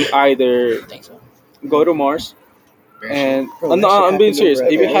to either Thanks, man. go to Mars and Bro, that shit I'm being happened serious. over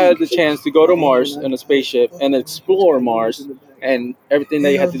If you a had the week. chance to go to Mars in a spaceship and explore Mars and everything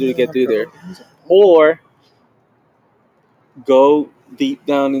that you had to do to get through there, or go deep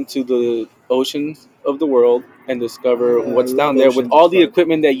down into the oceans of the world and discover what's down there with all the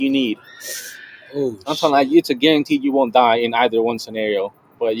equipment that you need. Oh, I'm telling like it's a guarantee you won't die in either one scenario,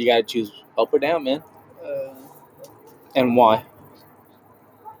 but you gotta choose up or down, man. Uh, And why?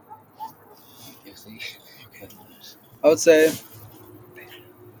 I would say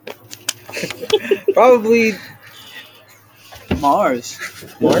probably Mars.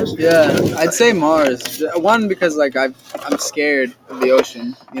 Mars? Yeah, I'd say Mars. One, because like I'm scared of the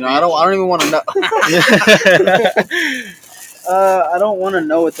ocean. You know, I don't even want to know. I don't want to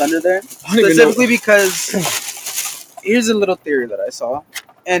know what's under there. Specifically because here's a little theory that I saw,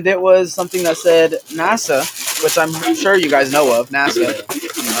 and it was something that said NASA, which I'm sure you guys know of. NASA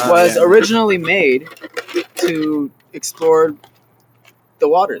was originally made to explore the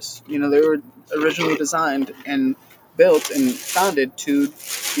waters. You know, they were originally designed and built and founded to,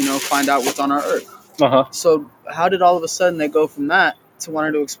 you know, find out what's on our Earth. Uh-huh. So how did all of a sudden they go from that to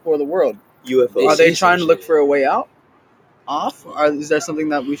wanting to explore the world? UFO. Are they trying to look for a way out? Off? Or is there something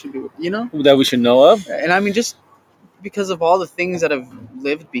that we should be, you know? That we should know of? And I mean, just because of all the things that have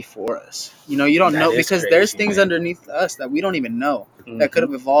lived before us. You know, you don't That know, is because crazy, there's things man. underneath us that we don't even know that could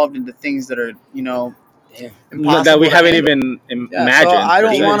have evolved into things that are, you know, that we impossible to haven't handle. even Yeah, imagined. so I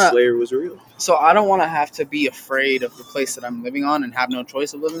don't Demon want to. Slayer was real. So I don't want to have to be afraid of the place that I'm living on and have no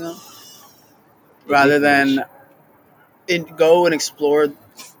choice of living on, rather than go and explore,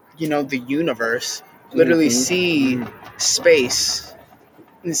 you know, the universe, literally see space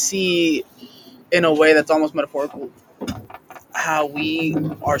and see in a way that's almost metaphorical how we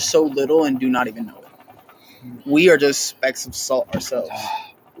are so little and do not even know it. We are just specks of salt ourselves.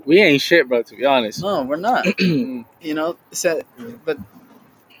 We ain't shit, bro, to be honest. No, we're not. You know, but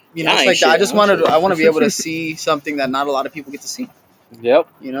you know, Yeah, it's ain't like shit, I just ain't wanted. shit. I want to be able to see something that not a lot of people get to see. Yep.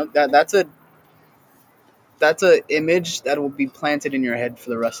 You know, that's a image that will be planted in your head for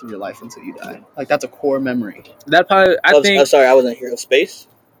the rest of your life until you die. Like that's a core memory. That probably, I I'm think, sorry, I wasn't here. Of space.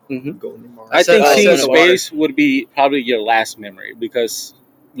 mhm. Going to Mars. I think I seeing said the water. space would be probably your last memory because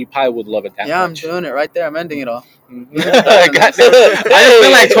you probably would love it that Yeah, I'm much. doing it right there. I'm ending it all. Mhm. God damn. I just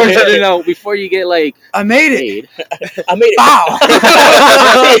feel like torture, you know, before you get like I made it. paid. I made it. Wow.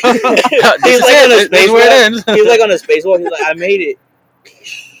 He's like on a That's where it spacewalk. ends. He's like on a spacewalk. He's like, I made it.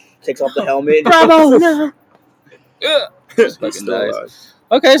 Takes off the helmet. Bravo! No. He's Fucking still nice. alive.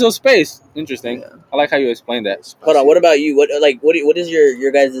 Okay, so space. Interesting. Yeah. I like how you explained that. Hold on. What about you? What is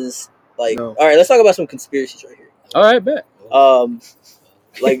your guys' like? No. All right, let's talk about some conspiracies right here. All right, bet.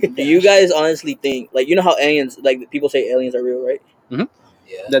 Like, do you guys honestly think, like, you know how aliens, like, people say aliens are real, right? Yeah.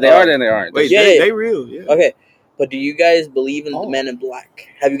 That they are, then they aren't. Wait, Yeah, they real, yeah. Okay, but do you guys believe in the Men in Black?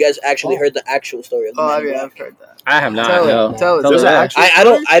 Have you guys actually heard the actual story of the Oh, Men I in mean, Black? I've heard that. I have not. Tell No. it. Tell it. Tell There's us an that.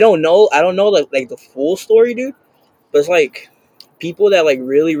 actual I don't know like the full story, dude. But it's like people that like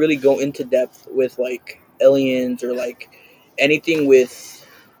really go into depth with like aliens or like anything with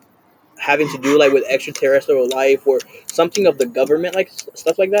having to do like with extraterrestrial life or something of the government, like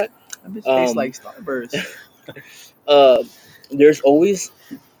stuff like that. That bitch tastes like Starburst. There's always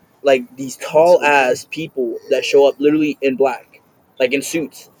like these tall ass people that show up literally in black, like in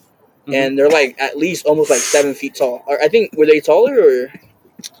suits, and they're like at least almost like 7 feet tall. Or I think were they taller or?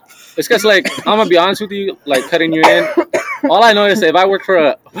 It's because, like, I'm gonna be honest with you, like, cutting you in. All I know is that if I work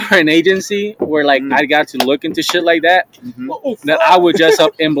for an agency where, like, I got to look into shit like that, that I would dress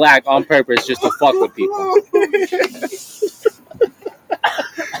up in black on purpose just to fuck with people.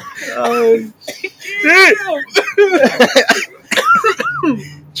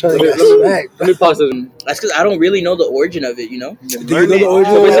 Trying to get smacked. Let me pause this. That's because I don't really know the origin of it, you know. Do you know the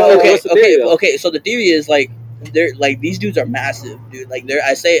origin So of basically, it? Okay, what's the theory, though? okay. So the theory is like they're like these dudes are massive, dude. Like they're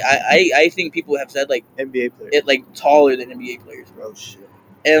I think people have said like NBA player. it like taller than NBA players, bro. Oh shit.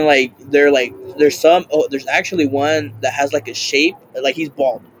 And like there's actually one that has like a shape like he's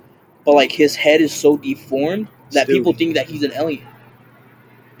bald, but like his head is so deformed that Still. people think that he's an alien.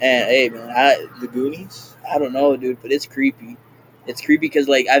 And hey man, The Goonies? I don't know, dude, but it's creepy. It's creepy because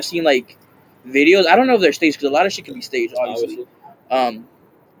like I've seen like videos. I don't know if they're staged because a lot of shit can be staged, obviously.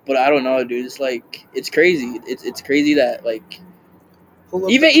 But I don't know, dude. It's like it's crazy. It's crazy that like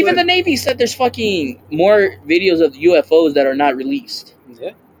even the Navy said there's fucking more videos of UFOs that are not released.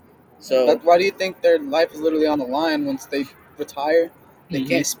 Yeah. So But why do you think their life is literally on the line once they retire? They Mhm.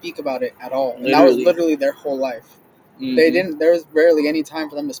 can't speak about it at all. And that was Literally. literally their whole life. mhm. They didn't. There was rarely any time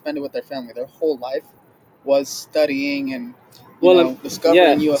for them to spend it with their family. Their whole life was studying and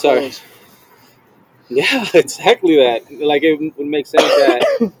discovering UFOs. sorry. Yeah, exactly that. Like, it would make sense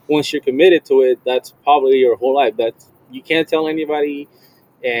that once you're committed to it, that's probably your whole life. That's you can't tell anybody,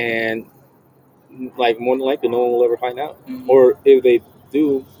 and like more than likely, no one will ever find out. Mhm. Or if they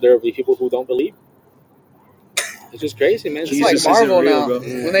do, there will be people who don't believe. It's just crazy, man. It's Jesus like isn't Marvel real, now. bro.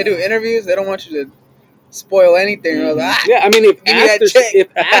 When they do interviews, they don't want you to spoil anything. They're like, Yeah, I mean, Give me that check. if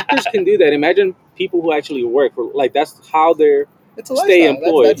actors can do that, imagine people who actually work for, like, that's how they're it's a stay lifestyle.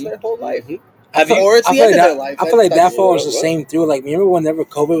 employed. That's their whole life. Mhm. Have you? Or it's I the feel end like of their that. life. I feel like that That's- follows the same through. Like, remember whenever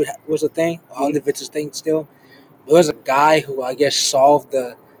COVID was a thing, all if it's a thing still. There was a guy who I guess solved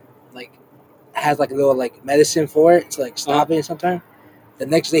the like has like a little like medicine for it to like stop it sometime. The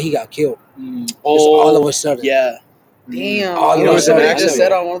next day he got killed. Just all of a sudden. Yeah. Damn. All You of know a what sudden, they I just know.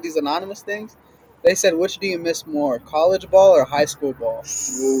 said on one of these anonymous things? They said, which do you miss more, college ball or high school ball?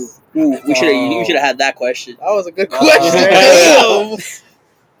 Ooh, we should have. You should have had that question. That was a good Oh. question. Damn.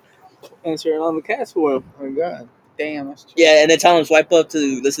 Answer it on the cast for him. Oh God. Damn, that's true. Yeah, and then tell him swipe up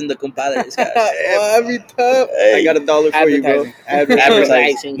to listen to Compadres, guys. Oh, every time. I got $1 for you, bro.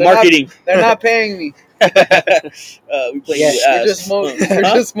 Advertising, They're not- marketing. They're not paying me. We play Yes. you We're ass. just smoking. We're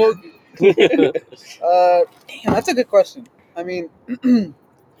Huh? just smoking. Damn, that's a good question. I mean,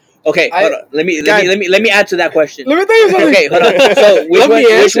 Okay, hold on. Let me add to that question. let me tell you something. Okay, hold on. So which Let one? me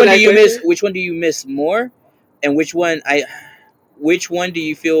Which answer one do that you miss? question. Which one do you miss more? And which one Which one do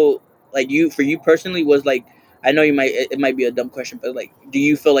you feel like for you personally was like? I know it might be a dumb question, but like, do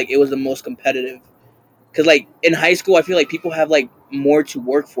you feel like it was the most competitive? Because like in high school, I feel like people have like more to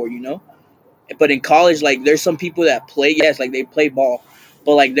work for, you know. But in college, like there's some people that play, yes, like they play ball,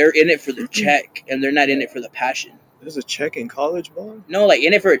 but like they're in it for the check and they're not in it for the passion. There's a check in college, bro. No, like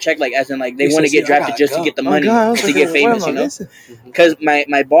in it for a check, like as in like they He want to says, get "I drafted gotta just to go." get the Oh money God, I was to like, get what famous, am I you know. missing? Because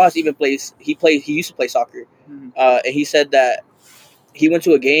my boss even he used to play soccer, and he said that he went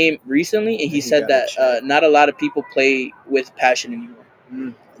to a game recently and he He said got a that check. not a lot of people play with passion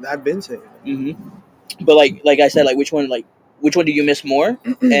anymore. I've been saying that. But like I said, like which one do you miss more,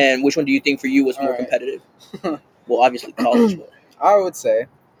 and which one do you think for you was more All right. competitive? Well, obviously college, but I would say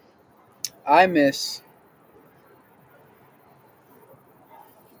I miss.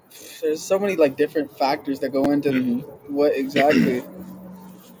 There's so many like different factors that go into what exactly.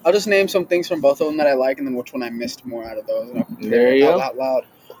 I'll just name some things from both of them that I like, and then which one I missed more out of those. And I'll compare There you go. out loud.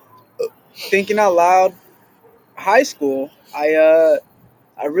 Thinking out loud, high school, I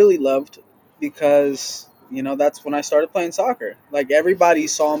really loved because that's when I started playing soccer. Like everybody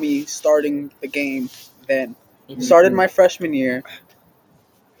saw me starting the game then. Started my freshman year,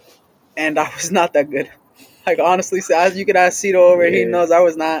 and I was not that good. Like honestly, so as you can ask Cito over, he knows I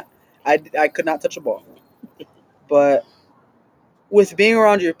was not. I could not touch a ball. But with being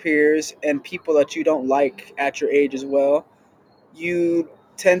around your peers and people that you don't like at your age as well, you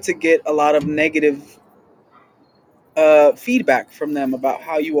tend to get a lot of negative feedback from them about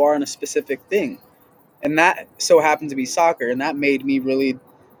how you are in a specific thing. And that so happened to be soccer. And that made me really,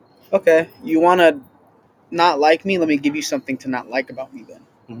 okay, you want to not like me? Let me give you something to not like about me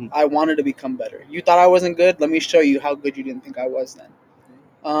then. I wanted to become better. You thought I wasn't good? Let me show you how good you didn't think I was then.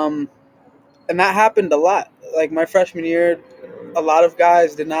 And that happened a lot. Like my freshman year, a lot of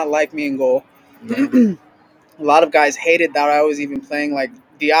guys did not like me in goal. A lot of guys hated that I was even playing like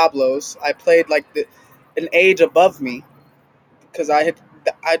Diablos. I played like an age above me because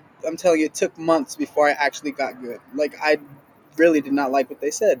I'm telling you, it took months before I actually got good. Like I really did not like what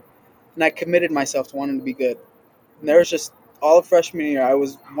they said, and I committed myself to wanting to be good. And there was just all of freshman year, I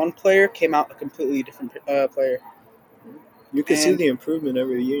was one player, came out a completely different player. You can see And- the improvement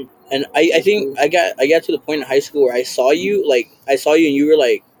every year. and I think I got to the point in high school where I saw you and you were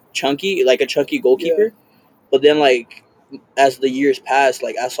like chunky, like a chunky goalkeeper. Yeah. But then like as the years passed,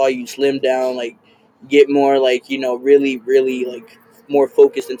 like I saw you slim down, like get more like really really like more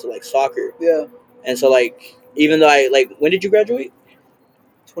focused into like soccer. Yeah, And so like even though I like when did you graduate?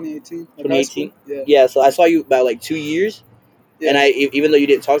 2018. Like 2018? high school? Yeah. Yeah, so I saw you about like 2 years, Yeah. and even though you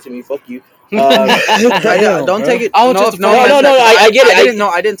didn't talk to me, fuck you. Don't take it. Oh, no, just no, no, offense, no, I get it. I didn't know.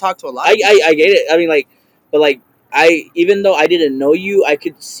 I didn't talk to a lot. Of people. I get it. I mean, like, but like, even though I didn't know you, I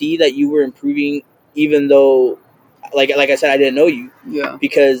could see that you were improving. Even though, like I said, I didn't know you. Yeah.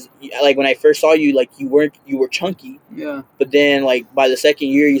 Because like when I first saw you, like you were chunky. Yeah. But then like by the second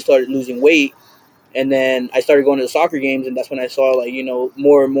year, you started losing weight, and then I started going to the soccer games, and that's when I saw like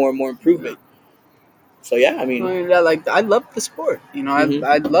more and more and more improvement. So yeah, I mean, I loved the sport. Mhm.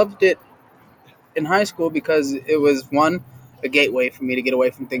 I loved it in high school because it was one a gateway for me to get away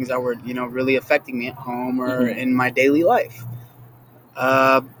from things that were really affecting me at home or Mhm. in my daily life.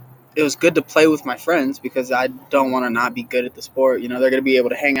 It was good to play with my friends because I don't want to not be good at the sport. They're going to be able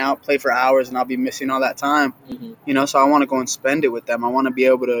to hang out, play for hours, and I'll be missing all that time. Mhm. So I want to go and spend it with them. I want to be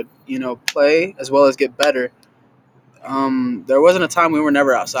able to play as well as get better. There wasn't a time we were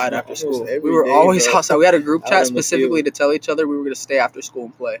never outside after school. Every We were day, always bro. outside. We had a group Out chat on the specifically field. to tell each other we were going to stay after school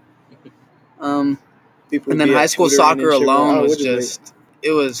and play. People And would then be high at school tutoring and soccer shit, bro. alone Oh, was we'll just just,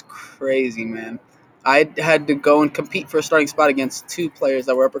 it was crazy, man. I had to go and compete for a starting spot against two players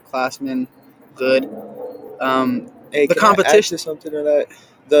that were upperclassmen, good. Hey, The can I add competition- to something of that?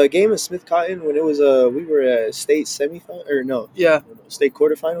 the game of Smith Cotton when it was we were at state semifinal or no Yeah. state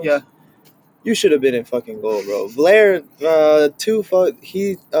quarterfinals. Yeah. You should have been in fucking goal, bro. Blair,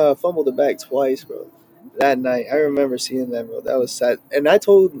 he fumbled the bag twice, bro. That night, I remember seeing that, bro. That was sad. And I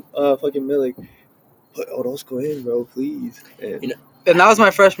told fucking Milik, put Orozco in, bro, please. And, You know, And that was my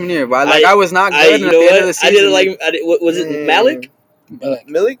freshman year, but I was not good. And you at know the end of what? the season, I didn't like him. Was it Malik?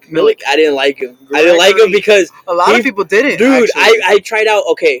 Milik? I didn't like him. I didn't like him because a lot of people didn't. dude, actually. I tried out.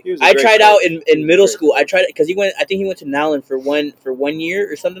 Okay, He was a I great tried out coach. in He was a middle great school. I coach. tried it because he went. I think he went to Nowlin for 1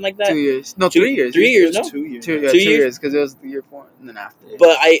 year or something like that. 2 years. No, Two- 3 years. 3 It years, was no? 2 years. 2 2 years years? because it was the year before and then after.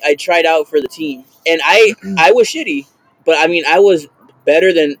 But I tried out for the team, and I was shitty. But I mean, I was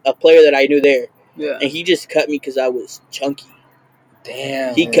better than a player that I knew there, Yeah. and he just cut me because I was chunky.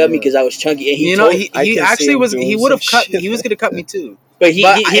 Damn. He cut me because I was chunky, and he You know, told. I he can see actually him was. doing He would have some cut. shit He was like gonna cut me too. but he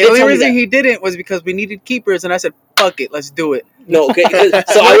But did the only tell me reason that. he didn't was because we needed keepers, and I said, "Fuck it, let's do it." No, okay. So I was like,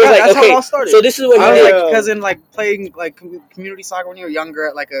 That's how it okay. all started. So this is what he I was did. like, because in like playing like community soccer when you were younger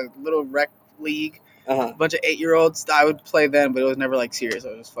at like a little rec league, Uh-huh. a bunch of 8-year-olds. I would play then, but it was never like serious. I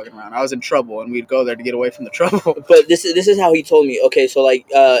was just fucking around. I was in trouble, and we'd go there to get away from the trouble. But this is how he told me. Okay, so like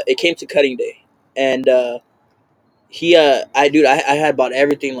it came to cutting day, and I had bought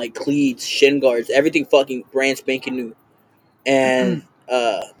everything like cleats, shin guards, everything fucking brand spanking new, and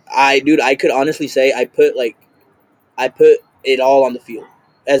I could honestly say I put it all on the field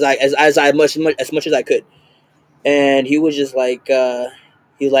as much as I could, and he was just like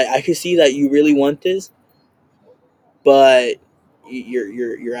he was like, I could see that you really want this, but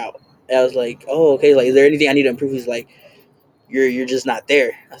you're out. And I was like, oh, okay, like is there anything I need to improve? He's like, you're just not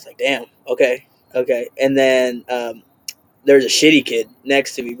there. I was like, damn, okay. And then there's a shitty kid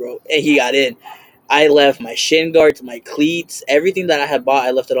next to me, bro, and he got in. I left my shin guards, my cleats, everything that I had bought.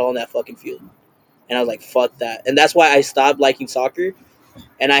 I left it all in that fucking field, and I was like, fuck that. And that's why I stopped liking soccer.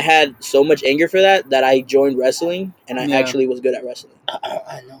 And I had so much anger for that I joined wrestling, and I Yeah. actually was good at wrestling.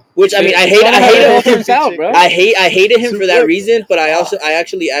 I know. Which I mean, I It's all how it all hated turns out, bro. I hated him for that Super. reason, but I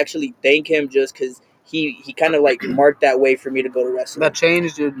actually thank him just because he kind of like marked that way for me to go to wrestling. That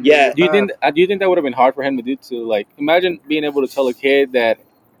changed your. Yeah. Do you think that would have been hard for him to do? To like imagine being able to tell a kid that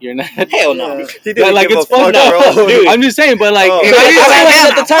you're not. Hell no. Yeah. He didn't Like give it's a fuck, fucked up. bro. I'm just saying, but like, Oh. if I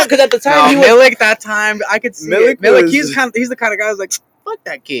I- just- Because at the time, No, he was Milik that time I could see Milik it. Milik, was- he's the kind of guy who's like, fuck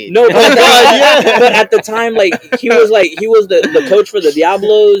that kid. no, but, Yeah. but at the time, like he was the coach for the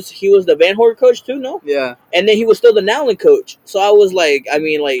Diablos. He was the Van Horn coach too, no? Yeah. And then he was still the Nowlin coach. So I was like, I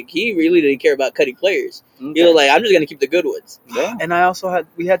mean, like he really didn't care about cutting players. He was like, I'm just gonna keep the good ones. Yeah. And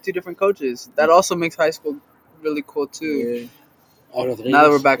we had 2 different coaches. That also makes high school really cool too. Oh, Now that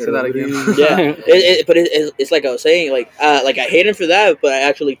we're back to that again. Yeah, but it's like I was saying, like I hate him for that, but I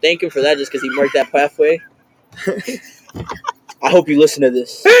actually thank him for that just because he marked that pathway. I hope you listen to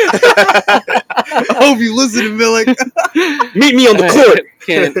this. I hope you listen to Milik. Meet me on the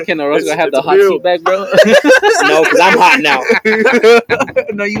court. Can Orozco have It's the hot real. seat back, bro? No, because I'm hot now.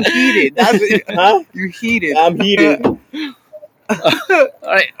 No, you heated. That's it. Huh? You heated. I'm heated. All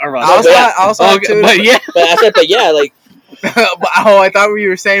right, I Orozco. also, yeah. I also had Okay, two. but yeah, But I said, but yeah, like, I thought you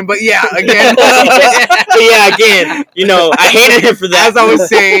were saying, but yeah, again. but yeah, again, you know, I hated him for that. As I was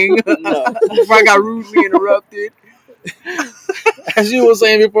saying, No. before I got rudely interrupted. as you were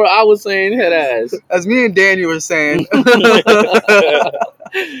saying before, I was saying head ass. As me and Daniel were saying.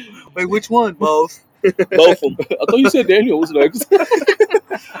 Wait, which one? Both. Both of them. I thought you said Daniel was next.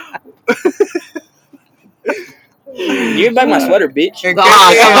 You can buy my sweater, bitch. In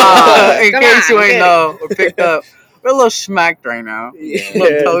Ah, case, in come case on, you ain't okay. know, we're picked up. We're a little smacked right now. Yeah.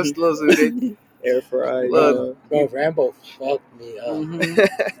 Little toast, little something. Air fried. Look. Bro, Rambo fucked me up.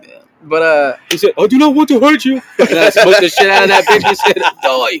 Mm-hmm. But He said, "I do not want to hurt you." And I smoked the shit out of that bitch and said,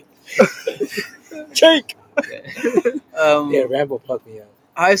 "Die." Jake. Yeah, Rambo fucked me up.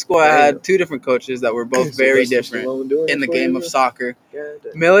 high school, I had 2 different coaches that were both very Sylvester different Stallone doing in it the for game you? of soccer. God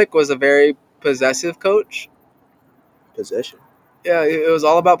damn. Milik was a very possessive coach. Possession. Yeah, it was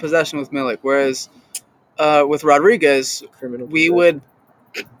all about possession with Milik. Whereas with Rodriguez, Criminal we possession. would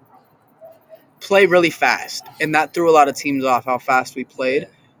play really fast, and that threw a lot of teams off how fast we played,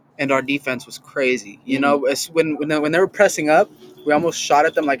 and our defense was crazy. You know, it's when they were pressing up, we almost shot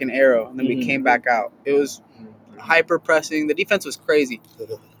at them like an arrow, and then we came back out. It was hyper pressing. The defense was crazy.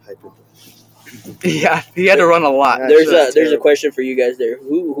 Hyper. Yeah, he had to run a lot. Yeah. There's That's a there's a terrible. question for you guys there.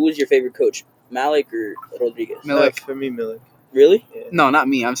 Who is your favorite coach, Malik or Rodriguez? Milik. For me, Milik. Really? No, not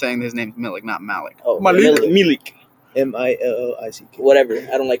me. I'm saying his name's Milik, not Malik. Oh, Malik. Milik. Millick. Whatever.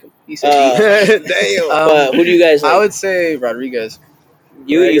 I don't like him. He said Damn. Um, Who do you guys like? I would say Rodriguez.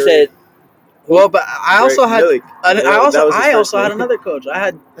 you Gregory. said Well, but I also had Millie. I That was his I first also had name. another coach. I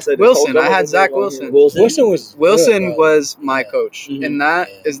had I said Wilson. Hulk I had Hogan Zach was on Wilson. here. Wilson was Wilson good, bro. was my Yeah. coach, Mhm. and that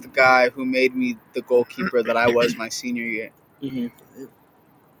Yeah. is the guy who made me the goalkeeper that I was my senior year. Mhm.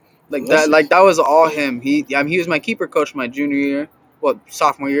 Like that was all him. He was my keeper coach my junior year, well,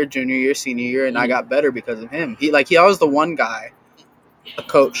 sophomore year, junior year, senior year, and I got better because of him. He was the one guy, a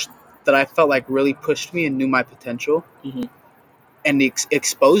coach that I felt like really pushed me and knew my potential, Mhm. and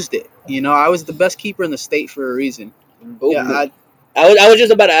exposed it. I was the best keeper in the state for a reason. Oh, Yeah, I was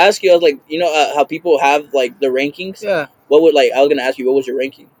just about to ask you. I was like, how people have like the rankings. yeah. What would I was gonna ask you, what was your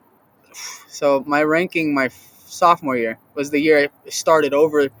ranking? So my ranking my sophomore year was the year I started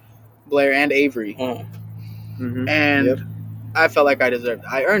over Blair and Avery, Mm-hmm. and Yep. I felt like I deserved it.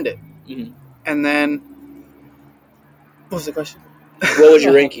 I earned it. Mhm. And then, what was the question? What was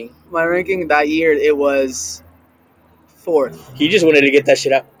your ranking? My ranking that year, it was 4th. He just wanted to get that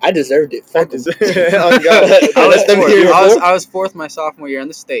shit out. I deserved it. Fuck him. Oh, God. I was Let them 4th. hear your fourth? I was 4th my sophomore year in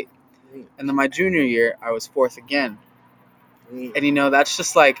the state, and then my junior year I was 4th again. And that's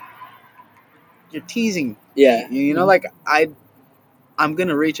just like you're teasing. Yeah. Like I'm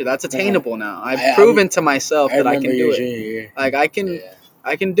gonna reach it. That's attainable now. I've I- proven to myself that I remember can do your it. junior year. Like I can. Yeah.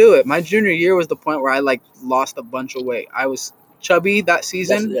 I can do it. My junior year was the point where I lost a bunch of weight. I was chubby that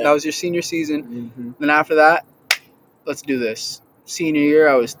season. Yeah. That was your senior season. Mm-hmm. Then after that, let's do this. Senior year,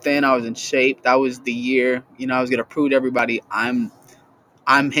 I was thin. I was in shape. That was the year. I was gonna prove to everybody I'm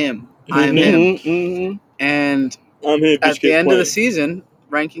him. I'm him. Mhm. And I'm here. at the end of the season,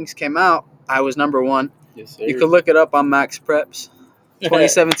 rankings came out. I was number 1. Yes, sir. You could look it up on Max Preps.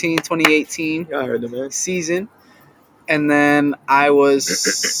 2017, 2018 Yeah, I heard the man. season. And then I was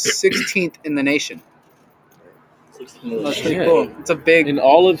 16th in the nation. That's pretty Yeah. cool. It's a big In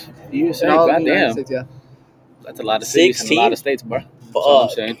all of USA, in all of the United goddamn. States, yeah. That's a lot of cities and a lot of states, bro. That's all I'm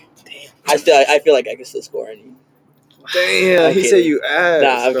saying. I feel like I can still score on you. Damn, I'm he said kidding. you ass.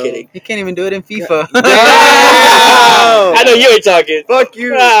 Nah, I'm bro. kidding. You can't even do it in FIFA. I know you ain't talking. Fuck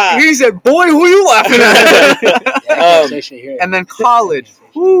you. Ah. He said, "Boy, who you laughing at?" Yeah, I can't say shit here. And then college.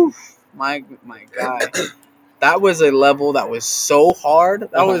 Whew, my guy. That was a level that was so hard.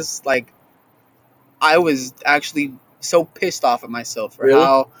 That was like I was actually so pissed off at myself for Really?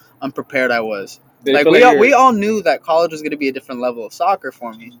 how unprepared I was. Did it Like feel we all knew that college was going to be a different level of soccer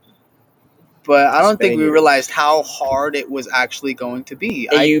for me. But I don't think we Spaniards. realized how hard it was actually going to be.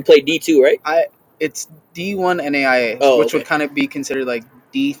 And you played D2, right? It's D1 NAIA, Oh, which okay. would kind of be considered like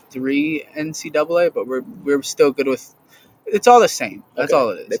D3 NCAA, but we're still good with. It's all the same. That's Okay. all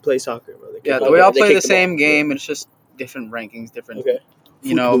it They is. play soccer, bro. Yeah, Okay, we all they play the kick the ball. same game. It's just different rankings, different Okay.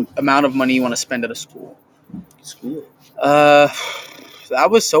 amount of money you want to spend at a school. School. That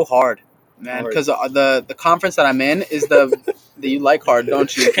was so hard, man. Hard. Because the conference that I'm in is the you like hard,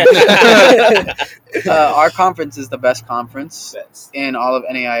 don't you? Our conference is the best conference in all of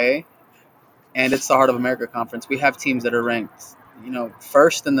NAIA, and it's the Heart of America conference. We have teams that are ranked,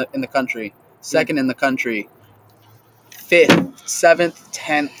 first in the country, second in the country, 5th, 7th,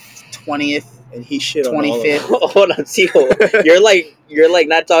 10th, 20th, And he shit on all of them. 25th. Hold on, Tio. You're like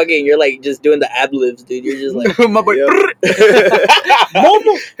not talking. You're like just doing the ad libs, dude. You're just like, My boy. Yep.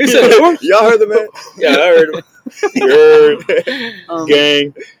 Mama. He said, Y'all heard the man? Yeah, I heard him.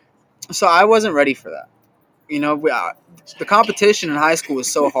 Gang. So I wasn't ready for that. The competition in high school was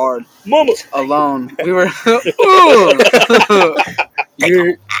so hard. Mama. Alone, we were.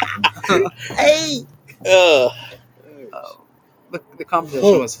 You're Hey. The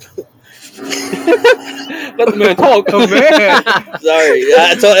competition was. let the man talk. Oh, man. Sorry.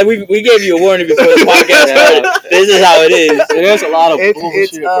 We gave you a warning before the podcast started. This is how it is. There's a lot of It's-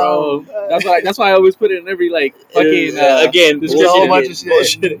 bullshit, bro. That's why I always put it in every fucking Again, There's a whole bunch of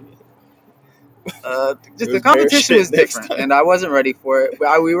bullshit. shit. Just It the was competition bear was shit next different, time. and I wasn't ready for it.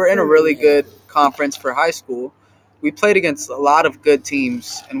 We were in a really good conference for high school. We played against a lot of good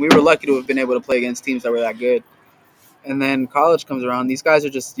teams, and we were lucky to have been able to play against teams that were that good. And then college comes around. These guys are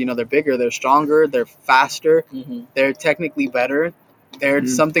just, they're bigger, they're stronger, they're faster, Mm-hmm. they're technically better. They're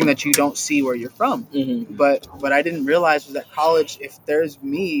something that you don't see where you're from. Mm-hmm. But what I didn't realize was that college, if there's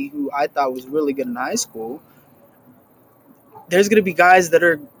me, who I thought was really good in high school, there's going to be guys that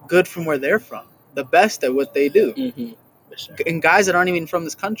are good from where they're from, the best at what they do. Mm-hmm. And guys that aren't even from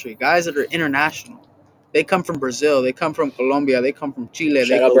this country, guys that are international. They come from Brazil, they come from Colombia, they come from Chile.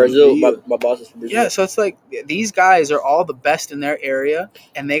 Shout out Brazil. My boss is from Brazil. Yeah, so it's like these guys are all the best in their area,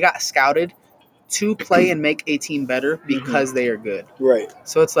 and they got scouted to play and make a team better because they are good. Right.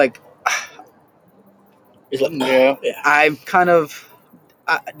 So it's like, It's like, yeah, yeah. I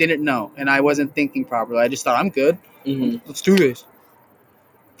didn't know, and I wasn't thinking properly. I just thought, I'm good. Mm-hmm. Let's do this.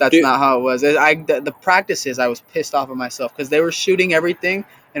 That's Dude. not how it was. The practices, I was pissed off at myself because they were shooting everything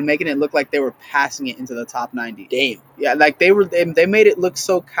and making it look like they were passing it into the top 90. Damn. Yeah, like they made it look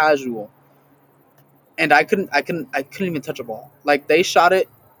so casual, and I couldn't even touch a ball. Like they shot it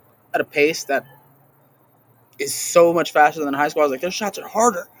at a pace that is so much faster than high school. I was like, their shots are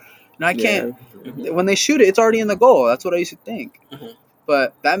harder, and I can't. When they shoot it, it's already in the goal. That's what I used to think,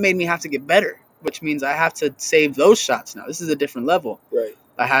 but that made me have to get better, which means I have to save those shots now. This is a different level. Right.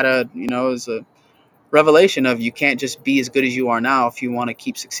 I had it was a revelation of you can't just be as good as you are now if you want to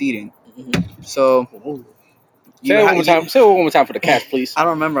keep succeeding. So Say it one more time. Say it one more time for the cast, please. I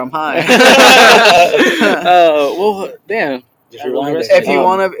don't remember. I'm high. Well, damn.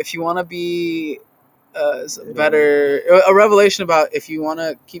 If you wanna be better, a revelation about if you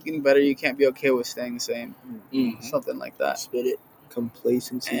wanna keep getting better, you can't be okay with staying the same. Something like that. Spit it.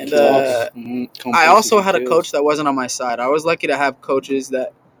 Complacency. And I also had a coach that wasn't on my side. I was lucky to have coaches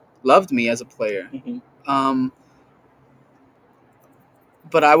that loved me as a player.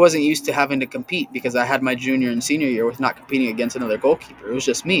 But I wasn't used to having to compete because I had my junior and senior year with not competing against another goalkeeper. It was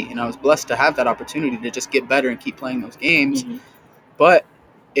just me, and I was blessed to have that opportunity to just get better and keep playing those games. But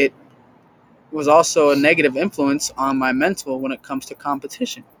it was also a negative influence on my mental when it comes to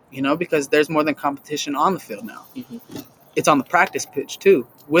competition, because there's more than competition on the field now. It's on the practice pitch too,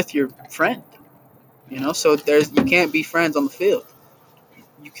 with your friend, so you can't be friends on the field.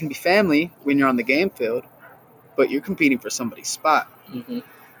 You can be family when you're on the game field, but you're competing for somebody's spot.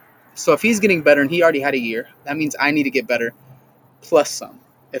 So if he's getting better and he already had a year, that means I need to get better plus some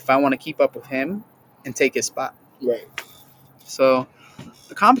if I want to keep up with him and take his spot. Right. So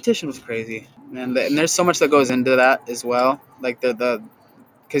the competition was crazy, man. And there's so much that goes into that as well. Like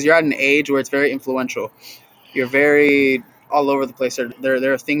because you're at an age where it's very influential. You're very all over the place.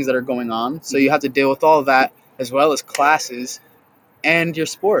 There are things that are going on. So you have to deal with all of that as well as classes and your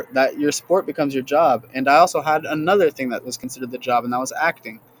sport. That your sport becomes your job. And I also had another thing that was considered the job, and that was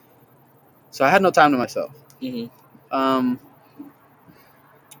acting. So I had no time to myself.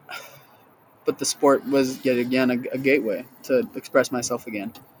 But the sport was yet again a gateway to express myself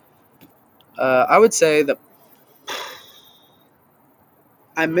again. I would say that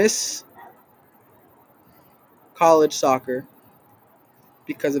I miss college soccer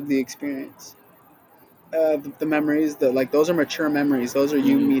because of the experience. The memories, those are mature memories. Those are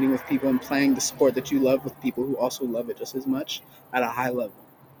you meeting with people and playing the sport that you love with people who also love it just as much at a high level.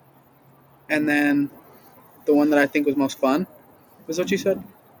 And then the one that I think was most fun was what you said?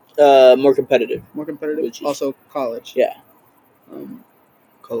 More competitive. More competitive. Also college. Yeah.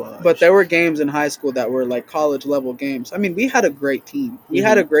 But there were games in high school that were like college level games. I mean, we had a great team. We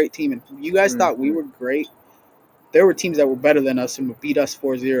had a great team. And you guys thought we were great. There were teams that were better than us and would beat us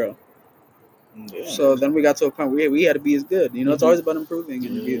 4-0. Yeah. So then we got to a point where we had to be as good. It's always about improving.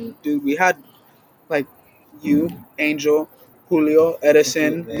 And dude, we had like you, Angel, Julio,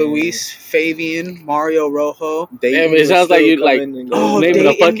 Edison, Luis, Fabian, Mario Rojo. It sounds like you naming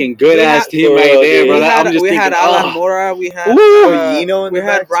a fucking good ass team right there, bro. We had Alan Mora. We had Gino. We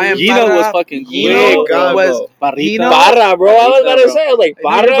had Brian. Gino was fucking Gino was Barra, bro. I was about to say, I was like,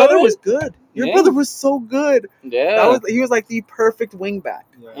 Barra. Your brother was good. Your brother was so good. Yeah, he was like the perfect wingback.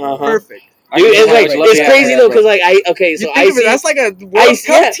 Perfect. Dude, it's crazy though, because I see that's like a World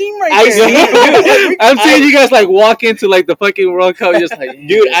Cup team right there. I'm seeing you guys like walk into like the fucking World Cup, just like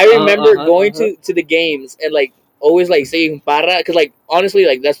dude. I remember going to the games and like always like saying Parra, because like honestly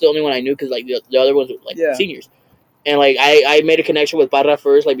like that's the only one I knew, because like the other ones were like seniors, and like I made a connection with Parra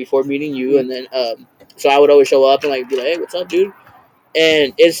first, like before meeting you, and then so I would always show up and like be like, hey, what's up, dude?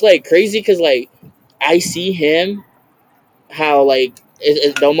 And it's like crazy because like I see him how like.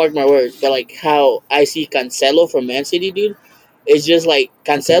 Don't mark my words, but like how I see Cancelo from Man City, dude. It's just like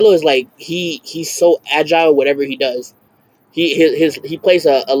Cancelo is like he's so agile whatever he does. He plays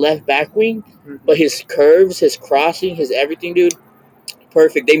a left back wing, but his curves, his crossing, his everything, dude,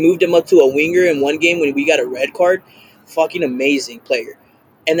 perfect. They moved him up to a winger in one game when we got a red card. Fucking amazing player.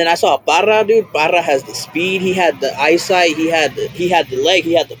 And then I saw Parra, dude. Parra has the speed, he had the eyesight, he had the leg,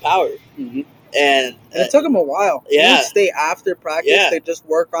 he had the power. And it took him a while. Yeah. He would stay after practice. Yeah. They just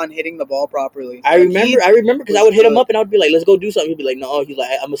work on hitting the ball properly. I remember because I would hit him up and I would be like, let's go do something. He'd be like, no. He's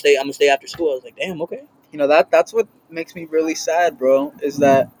like, I'm gonna stay after school. I was like, damn, okay. That's what makes me really sad, bro, is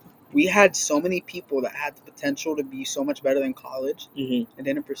that we had so many people that had the potential to be so much better than college and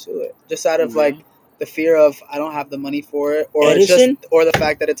didn't pursue it. Just out of like the fear of I don't have the money for it, or the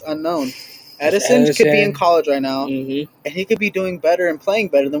fact that it's unknown. Edison could be in college right now, and he could be doing better and playing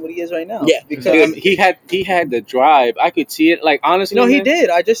better than what he is right now. Yeah, because he had the drive. I could see it. Like honestly, he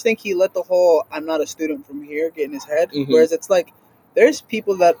did. I just think he let the whole "I'm not a student from here" get in his head. Whereas it's like there's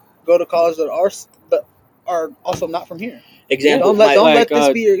people that go to college that are also not from here. Example, Don't let this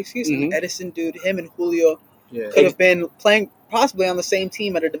be your excuse. Mhm. Edison, dude, him and Julio Yeah. could have been playing possibly on the same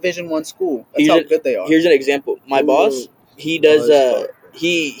team at a Division I school. That's how Here's good they are. Here's an example. My boss, he does.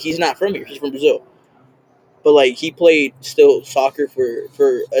 He's not from here. He's from Brazil, but like he played still soccer for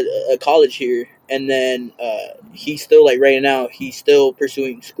a college here, and then he's still like right now he's still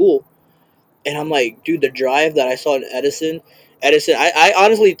pursuing school, and I'm like, dude, the drive that I saw in Edison, I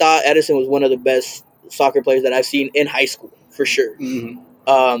honestly thought Edison was one of the best soccer players that I've seen in high school for sure. Mhm.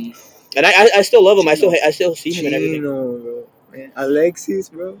 And I still love him. I still see him and everything. Chino, bro. Man, Alexis,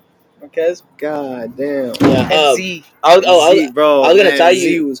 bro. Marquez, God damn. Yeah. and Z. Z, bro. I was gonna man, tell you-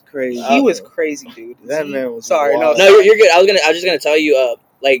 Z was crazy. He was crazy, dude. That Z- man was sorry. wild. No, you're good. I was just gonna tell you,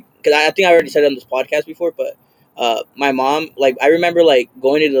 like, cause I think I already said it on this podcast before, but my mom, like, I remember like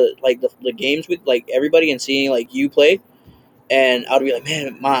going to the games with like everybody and seeing like you play, and I would be like,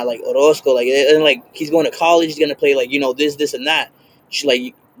 man, ma, like Orozco, like, and like he's going to college, he's gonna play like this and that. She's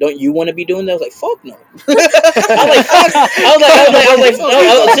like, don't you want to be doing that? I was like, fuck no. I was like, fuck.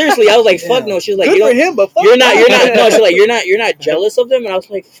 No, seriously, I was like, fuck no. She was like, Good you for don't, him, but fuck you're not. No, she's like, you're not jealous of them, and I was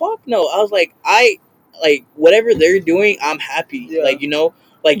like, fuck no. I was like, like whatever they're doing, I'm happy. Yeah. Like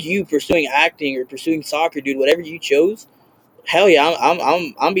like you pursuing acting or pursuing soccer, dude. Whatever you chose, hell yeah,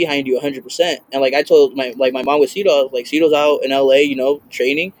 I'm behind you 100%. And like I told my mom with Cito, I was like, Cito's out in LA,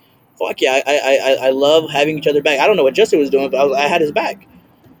 training. Fuck yeah, I love having each other back. I don't know what Justin was doing, but I had his back.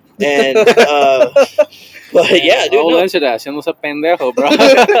 And but yeah, dude. No. Haciéndose pendejo, bro.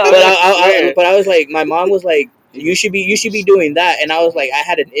 But I was like, my mom was like, you should be doing that, and I was like, I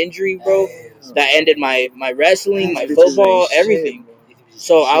had an injury, bro, that ended my wrestling, my football, everything.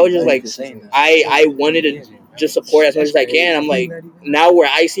 So I was just like, I wanted to just support as much as I can. I'm like, now where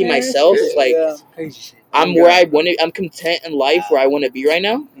I see myself is like, I'm where I want to. I'm content in life where I want to be right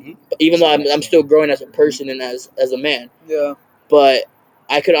now, even though I'm still growing as a person and as a man. Yeah. But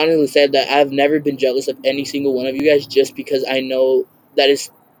I could honestly say that I've never been jealous of any single one of you guys, just because I know that is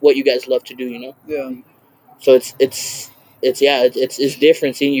what you guys love to do. Yeah. So it's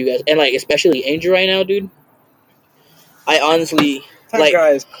different seeing you guys, and like especially Angel right now, dude. I honestly That guy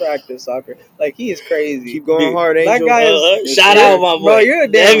is cracked at soccer. Like, he is crazy. Keep going hard, That Angel. guy is shout out my boy. Bro, you're a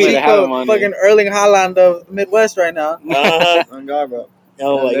damn Definitely have him Chico, on fucking Erling Haaland of the Midwest right now. On God, bro.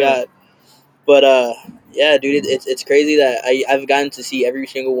 Oh my god. But yeah, dude, it's crazy that I've gotten to see every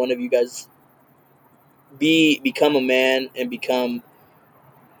single one of you guys become a man and become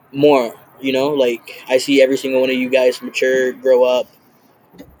more. Like I see every single one of you guys mature, grow up,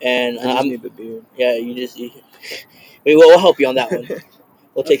 and I just need the beard. yeah, we'll help you on that one.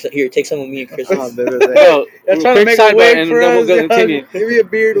 We'll take some of me and Chris. Oh, baby, Bro, They're trying to quick make a sidebar, wig and for then us. we'll continue. Give me a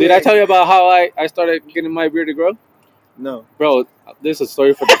beard. Did I wig. tell you about how I started getting my beard to grow? No. Bro, this is a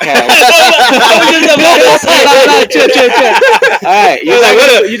story for the cast. Chill. Alright,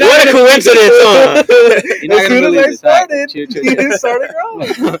 What a coincidence, huh? As soon as I started, Chill. it started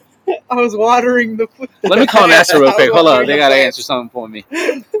growing. I was watering the. Let me call Nasser real quick. Hold on, they gotta answer something for me.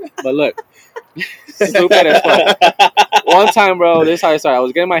 But look, stupid as fuck. One time, bro, this is how I started. I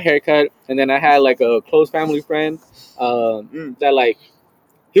was getting my hair cut, and then I had like a close family friend that like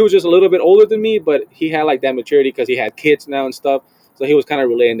he was just a little bit older than me, but he had like that maturity because he had kids now and stuff. So he was kind of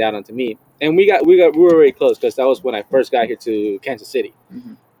relaying that onto me, and we were very close because that was when I first got here to Kansas City.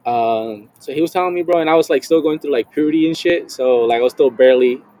 So he was telling me, bro, and I was like still going through like puberty and shit. So like I was still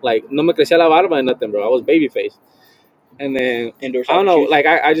barely like no me crecía la barba and nothing, bro. I was baby face. And then Indoor I don't know, shoes. like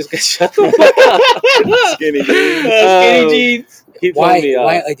I just got shut the fuck up. Skinny jeans. Skinny jeans. He told me,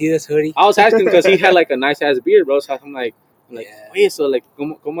 White Adidas hoodie. I was asking because he had like a nice ass beard, bro. So I'm like, wait, so like,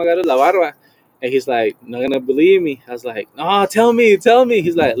 ¿cómo agarré la barba? And he's like, not gonna believe me. I was like, no, tell me.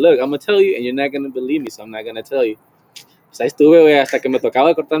 He's like, look, I'm gonna tell you, and you're not gonna believe me, so I'm not gonna tell you. Pues ahí estuve, güey, hasta que me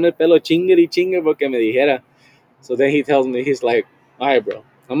tocaba cortarme el pelo chingue porque me dijera. So then he tells me, he's like, all right, bro,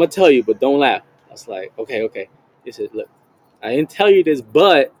 I'm gonna tell you, but don't laugh. I was like, okay. He said, look, I didn't tell you this,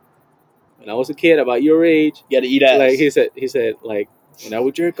 but when I was a kid about your age, You gotta eat ass. like he said, like when I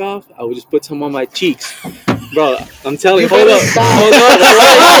would jerk off, I would just put some on my cheeks. Bro, I'm telling you, hold up. That's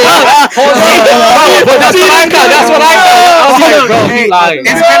what I thought. I was like, bro, he's lying.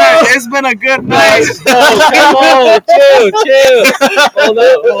 It's been a good night. Come on, chill.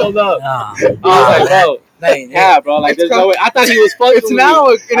 Hold up. Nah. I was like, bro, yeah, bro, like there's no way. I thought he was fucking. It's now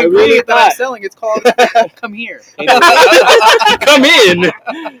an I ingredient really that I'm thought. selling. It's called "Come Here." Come in.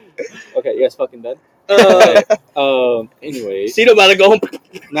 Okay, yes, fucking done. Anyways, Cito about to go home.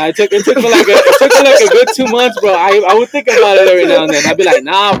 nah, it took me like a good 2 months, bro. I would think about it every now and then. I'd be like,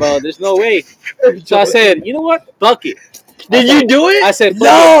 nah, bro, there's no way. So I said, you know what? Fuck it. Did you do it? I said,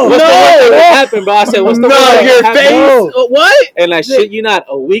 No, what's the worst that happened, bro? I said, what's the worst that your happened? face. No. What? And I shit you not,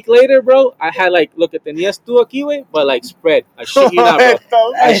 a week later, bro, I had like, look at tenías tú aquí, güey, but like spread. I shit you not,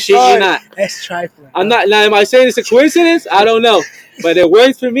 bro. I shit you not. That's trifling. I'm not. Now, am I saying it's a coincidence? I don't know, but it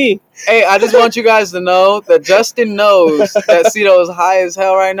works for me. Hey, I just want you guys to know that Justin knows that Cito is high as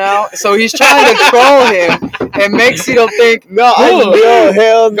hell right now, so he's trying to troll him and make Cito think, No,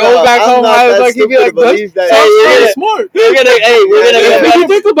 hell no. Go back I'm home, not I was that like, he'd be stupid like, to believe that. Hey, smart. we're gonna If you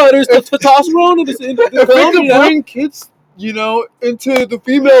think about it, there's the testosterone in the If we film, could you know? bring kids, into the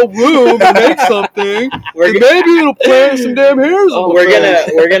female room and make something, We're maybe it'll plant some damn hairs. Oh,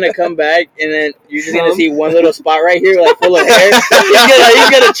 we're gonna come back, and then you're just gonna see one little spot right here, like full of hair. He's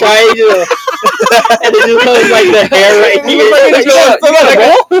gonna try, and it just comes like the hair right here.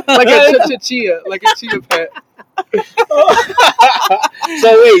 like a chia, like a chia pet. So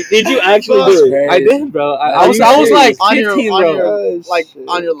wait, did you actually do it? I did, bro. I Are was you like serious? On your- 15, on bro. your- like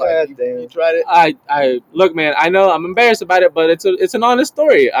on your life. God damn. You tried it. I look, man. I know I'm embarrassed about it, but it's an honest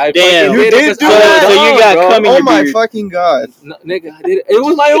story. I Damn. fucking You it did 'cause do I it? was So you dumb, got bro. cum in Oh your my beard. fucking god. No, nigga, I did it. It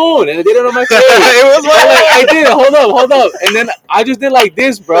was my own, and I did it on my face. It was I, I did it. Hold up, and then I just did like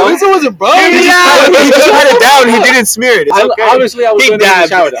this, bro. At least it wasn't bro. He just tried it down. He didn't smear it. It's okay. Obviously, I was He doing it in the dabbed.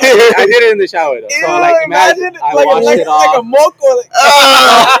 shower. Though. I did it in the shower, though. So like, imagine I washed it off. a moco.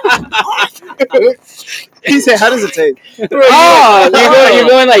 He said, "How does it taste?" Oh, You're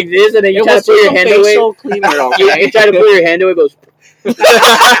going like this, and then you It try to was put just your a hand away. facial cleaner, You okay? try to put your hand away, it goes. They're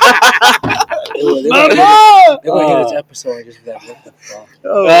gonna hear this episode and just be like, what the fuck?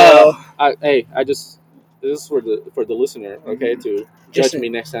 Oh, well. This is for the listener, okay, to judge Just- me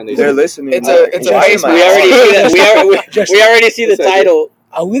next time they They're see me. listening. It's a face We already see that. We already see the It's okay. title.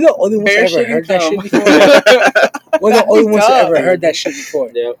 Are we the only ones Hair that ever shit heard and that cum. shit before? We're the only ones that Dumb. ever heard that shit before.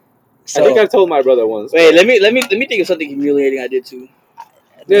 Yeah, So, I think I told my brother once. Wait, let me think of something humiliating I did too.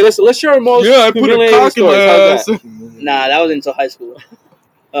 Yeah, let's share our most I put a humiliating cock in my stories. How's ass. that? Nah, that was until high school.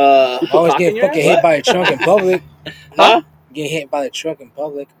 I was Cock in getting your fucking ass? hit by a trunk in public. Huh? Getting hit by the trunk in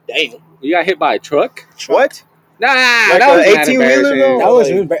public. Damn. You got hit by a truck? What? Nah, Like that was a not 18-wheeler embarrassing. though? That was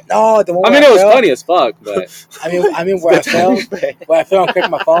like- really bad. No, the one I where mean, it was fell. funny as fuck, but I mean where I fell and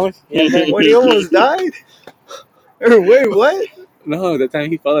cracked my phone. You know what I mean? When he almost died? Or wait, what? no, the time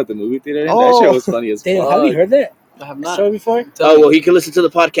he fell at the movie theater, that Oh. shit was funny as Damn, fuck. have you heard that I have story before? Oh well, he can listen to the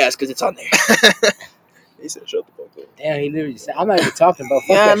podcast because it's on there. He said, "Shut the fuck up." Damn, he literally said, I'm not even talking about fuck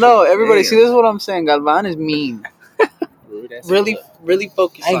Yeah, that no, everybody. Damn. See, this is what I'm saying. Galvan is mean. Rude ass Really, fuck. really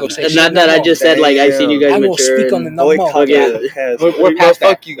focused I ain't on gonna it. say And shit not that no I more. just said like I've seen you shit. guys I ain't gonna mature. speak on the and- no Oh, he more. called Okay. it. Yes. We're past that.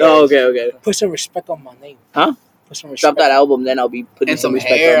 Fuck you guys. Oh, okay. Put some respect on my name. Huh? Put some respect. Drop that album, then I'll be putting And some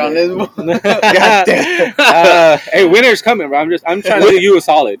respect hair on on there. this. God damn. Hey, winter's coming, bro. I'm trying to do you a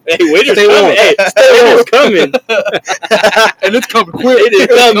solid. Hey, winter's Stay coming. warm. Hey, winter's coming. And it's coming quick. It is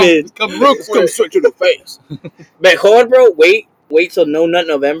coming. It's coming real quick. straight to the face. Mejor, bro. Wait till No Nut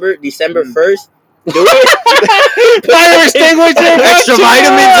November, December 1st. Do it. Fire extinguisher, Extra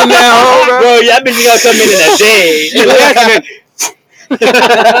vitamins in there, huh, bro? Bro, that bitch gonna come in a day.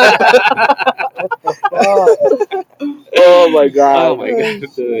 Oh my god. Oh my god,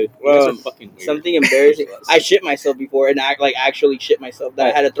 dude. Well, That's fucking weird. Something embarrassing. I shit myself before, and I actually shit myself. That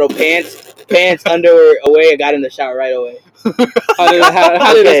I had to throw pants, underwear away. I got in the shower right away. How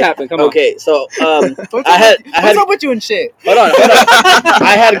did this happen? Come on. Okay, so What's I had What's up with you and shit? hold on.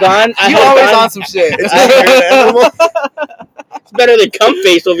 I had gone. You always on some shit. It's It's better than cum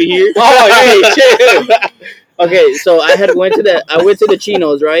face over here. Oh, hey, shit. Okay, so I went to the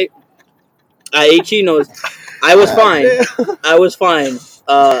Chinos, right? I ate Chinos. I was fine.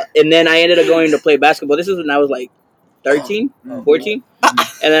 And then I ended up going to play basketball. This is when I was like 13, 14.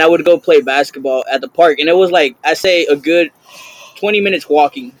 And then I would go play basketball at the park. And it was like, I say a good 20 minutes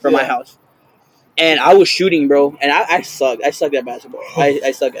walking from my house. And I was shooting, bro. And I suck. I suck at basketball.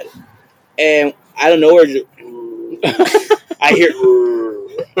 I suck at it. And I don't know where I hear,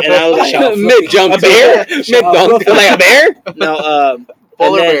 and I was like, Mid jump, a bear? mid dunk, like a bear? No, and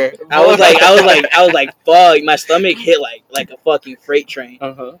Polar then bear. I was like, fuck, my stomach hit like a fucking freight train.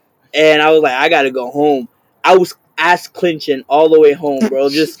 Uh-huh. And I was like, I gotta go home. I was ass clenching all the way home, bro.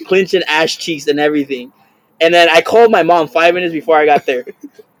 Just clenching ass cheeks and everything. And then I called my mom 5 minutes before I got there.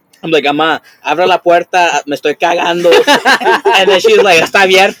 I'm like, Ama, abra la puerta, me estoy cagando. And then she was like, está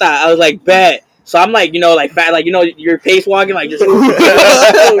abierta. I was like, bet. So I'm like, like fat, like, you're pace walking, like just, and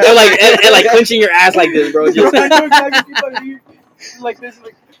like clenching your ass like this, bro. Just, like this.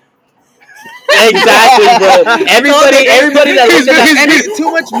 Like, exactly, bro. Everybody that looks at that,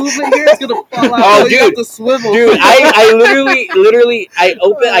 too much movement here, it's gonna fall out. Oh, So you dude. have to swivel. dude, I literally,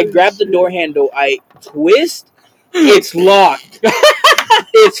 I grab the door handle, I twist, It's locked.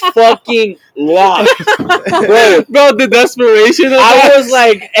 It's fucking locked, Bro, the desperation of I that. was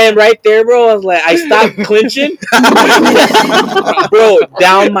like, and right there, bro, I was like, I stopped clinching, bro,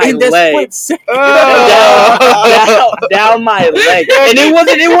 down my In this leg, split second. down my leg, and it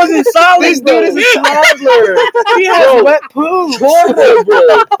wasn't solid, This bro. dude is a toddler. He has Bro. wet poo. Horrible, bro.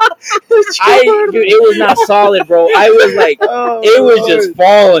 Dude, it was not solid, bro. I was like, it was just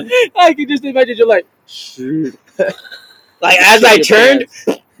falling. I can just imagine you're like, shoot. Like as I turned,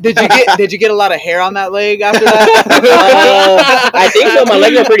 Did you get a lot of hair on that leg after that? I think so. My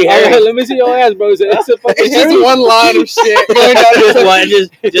legs are pretty All right, hairy. let me see your ass, bro. It's a fucking It's just hairy. one line of shit going down his Just leg. one,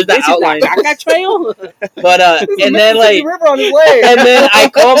 just the This is outline. the Gaga trail. But and then like, River on his leg. and then I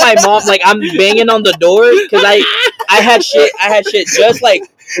call my mom. Like I'm banging on the door because I had shit just like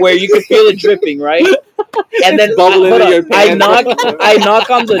where you could feel it dripping, right? And then bubbling in your I pants. knock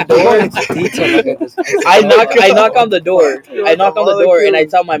on the door. I knock on the door. I knock on the door and I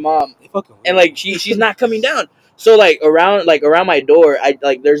tell my mom, and like she's not coming down. So like around my door, I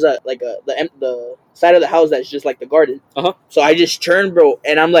like there's the side of the house that's just like the garden. Uh-huh. So I just turned, bro,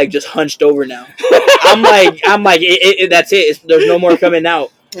 and I'm like just hunched over now. I'm like that's it. There's no more coming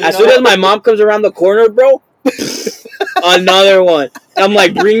out. As soon as my mom comes around the corner, bro, another one. I'm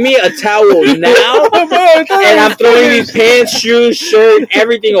like, bring me a towel now, and I'm throwing these pants, shoes, shirt,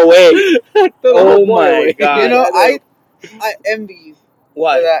 everything away. Oh my god! You know, I envy you for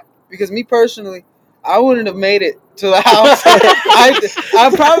What? that because me personally, I wouldn't have made it to the house. I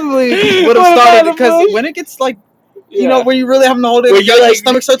probably would have started because when it gets like, you know, when you really having to hold it, Where you're your like-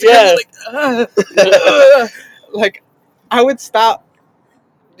 stomach starts to yeah. like I would stop.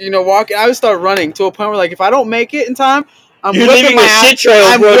 You know, walking. I would start running to a point where, like, if I don't make it in time, I'm You're whipping leaving my a ass. shit trail,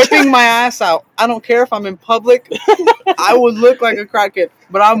 I'm bro. whipping my ass out. I don't care if I'm in public. I would look like a crackhead,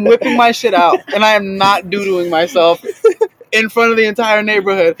 but I'm whipping my shit out, and I am not doodling myself in front of the entire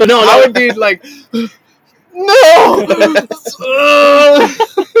neighborhood. But no, I would be like, no, don't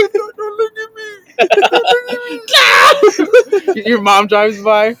look at me. Your mom drives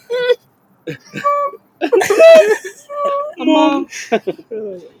by. Mom.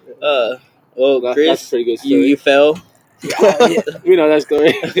 Well, That's Chris, a pretty good story. you fell. We know that story.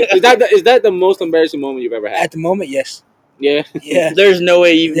 Is that the most embarrassing moment you've ever had? At the moment, yes. Yeah. Yeah. There's no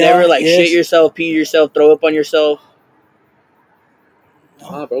way you've Yeah, never like yes. shit yourself, pee yourself, throw up on yourself.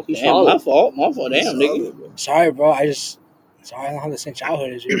 Ah, bro, he's Damn, my solid. fault. Damn, nigga. Sorry, bro. I don't have the same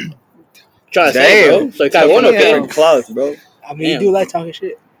childhood as you. Trying to say, bro. Damn. So I won, okay. Different cloth, bro. I mean, Damn. you do like talking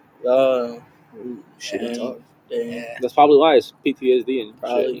shit. Shit Damn. to talk. Damn. Yeah. That's probably why it's PTSD and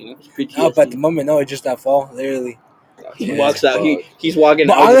Probably. shit, you know? It's PTSD. No, but at the moment, no. It's just that fall, literally. He Yeah. walks out. He's walking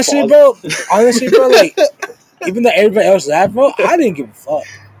But out. honestly, bro, like, even though everybody else laughed, bro, I didn't give a fuck.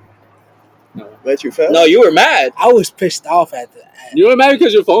 Let you fell? No, you were mad. I was pissed off at the. You were mad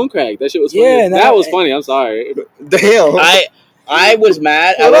because your phone cracked. That shit was funny. Yeah, that was funny. I'm sorry. Damn. I was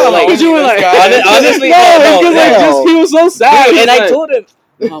mad. I Hold was on, like, Because you were like, honestly, no, because like, no. just he was so sad. and He's I like, told him,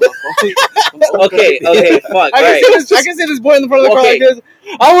 "Oh, my phone." okay, fuck, I right. can see this boy in the front of the car Okay. like this.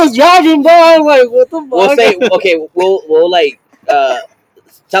 I was driving, bro. I was like, what the fuck? We'll say, okay, we'll like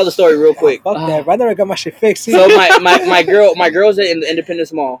tell the story real quick. Fuck that. Bro. I never got my shit fixed. So my girl's in the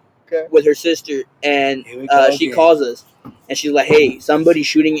Independence Mall Okay. with her sister, and Here we go she again. calls us, and she's like, "Hey, somebody's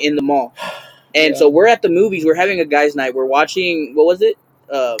shooting in the mall." And so we're at the movies. We're having a guys' night. We're watching, what was it?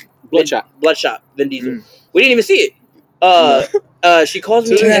 Bloodshot. Bloodshot. Vin Diesel. We didn't even see it. She calls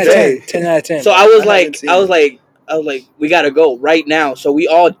me. 10 out of 10. 10 out of 10. So I was haven't like, seen we gotta go right now. So we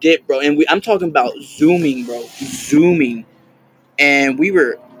all dipped, bro, and I'm talking about zooming, bro, and we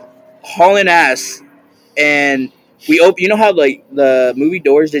were hauling ass, and we open. You know how like the movie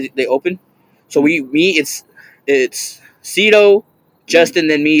doors they open? So it's Cito, Justin,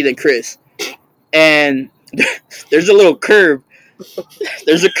 then me, then Chris, and there's a little curve.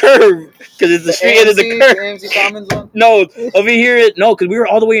 There's a curve because it's the street and there's a curve. AMC Commons one. No, over here, because we were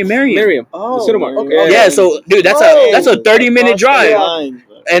all the way in Marion. Miriam. Oh, The Cinemark. okay. Yeah, so dude, that's a 30-minute drive. Line.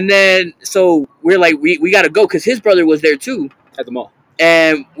 And then so we're like, we gotta go because his brother was there too. At the mall.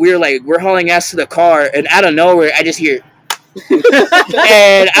 And we're hauling ass to the car, and out of nowhere, I just hear,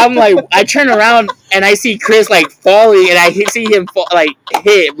 and I'm like, I turn around and I see Chris like falling, and I see him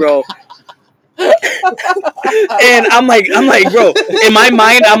hit, bro. And I'm like, bro. In my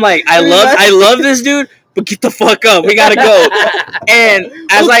mind, I'm like, I love this dude, but get the fuck up. We gotta go. And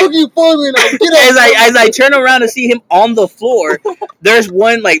as I turn around and see him on the floor, there's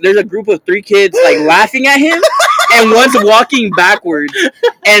a group of 3 kids like laughing at him, and one's walking backwards,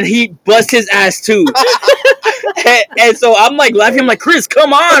 and he busts his ass too. And so I'm like laughing. I'm like, Chris,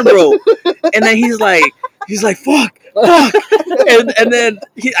 come on, bro. And then he's like, He's like, fuck. And then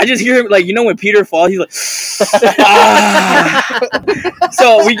I just hear him, like, you know when Peter falls, he's like, ah.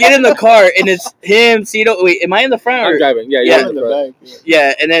 So we get in the car, and it's him, Cito. Wait, am I in the front? I'm Or? driving. Yeah, Yeah. you're in the back.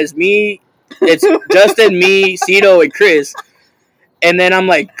 Yeah, and then it's me. It's Justin, me, Cito, and Chris. And then I'm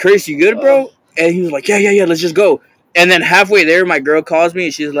like, Chris, you good, bro? And he was like, yeah, let's just go. And then halfway there, my girl calls me,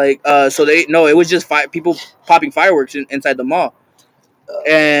 and she's like, it was just people popping fireworks inside the mall.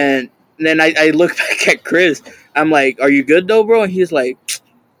 And then I look back at Chris. I'm like, are you good though, bro? And he's like,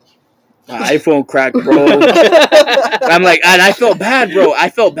 my iPhone cracked, bro. I'm like, and I felt bad, bro. I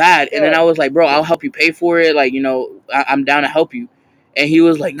felt bad. And then I was like, bro, I'll help you pay for it. Like, I'm down to help you. And he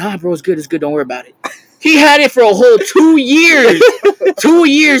was like, nah, bro, it's good. Don't worry about it. He had it for a whole 2 years. 2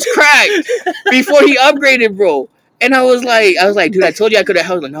 years cracked before he upgraded, bro. And I was like, dude, I told you I could have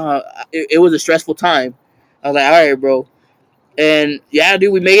helped. Like, no, it was a stressful time. I was like, all right, bro. And yeah,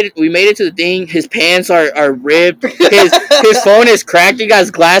 dude, we made it to the thing. His pants are ripped. His phone is cracked. He got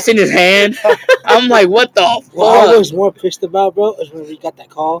his glass in his hand. I'm like, what the fuck? What I was more pissed about, bro, is when we got that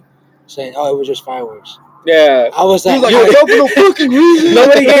call saying, "Oh, it was just fireworks." Yeah. I was like, for no fucking reason.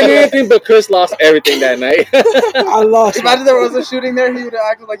 Nobody gave me anything, but Chris lost everything that night. I lost. Imagine there was a shooting there, he would have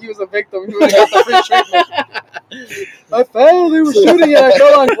acted like he was a victim. He would have got the free treatment. I fell, they were shooting and I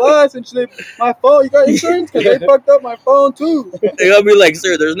fell on glass and my phone, you got insurance? Because they fucked up my phone too. They're gonna be like,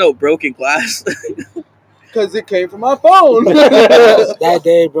 sir, there's no broken glass. Because it came from my phone. That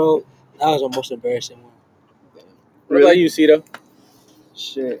day, bro, that was the most embarrassing one. What about you, Cito?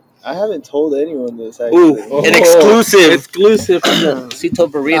 Shit. I haven't told anyone this, actually. Ooh, an exclusive. Exclusive from the Cito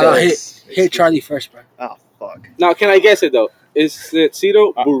burrito. Hit Charlie first, bro. Oh, fuck. Now, can I guess it, though? Is it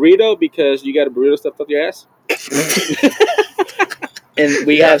Cito burrito because you got a burrito stuffed up your ass? And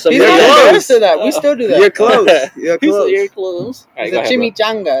we have some. He's not embarrassed of that. We still do that. You're close. You're close. You're close. All right, It's go a ahead,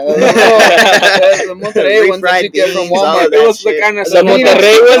 bro. chimichanga. The Monterrey ones that you Refried get from beans, all Walmart. of It was that the shit. kind of The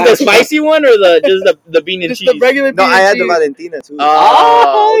Monterrey one, the spicy one, or the bean and Just cheese? the regular No, bean I and had the cheese. Valentina, too.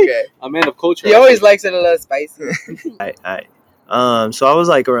 Oh, okay. A man of culture. He always likes it a little spicy. Alright. So I was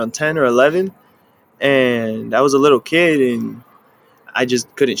like around 10 or 11, and I was a little kid, and I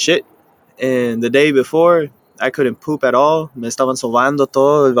just couldn't shit. And the day before, I couldn't poop at all. Me estaban sobando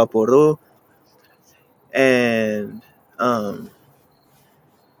todo el vaporú. And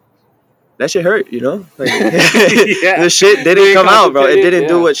that shit hurt, you know? Like, Yeah. the shit didn't come out, bro. It complicated, didn't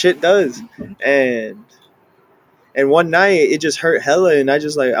do yeah. what shit does. And one night it just hurt hella, and I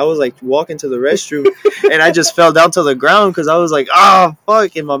was like walking to the restroom, and I just fell down to the ground because I was like, oh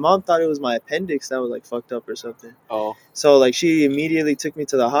fuck, and my mom thought it was my appendix that was like fucked up or something. Oh. So like she immediately took me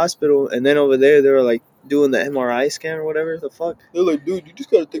to the hospital, and then over there they were like doing the MRI scan or whatever the fuck. They're like, dude, you just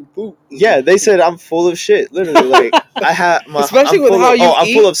gotta take a poop. Yeah, they said I'm full of shit, literally. Like I have my Especially I'm with full how of, you I'm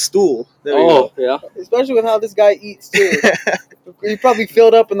eat. full of stool. There you Oh, yeah. Especially with how this guy eats too. He probably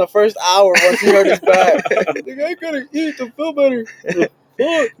filled up in the first hour once he hurt his back. Like, I gotta eat to feel better.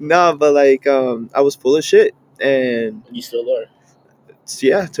 Nah, but like I was full of shit, and You still are.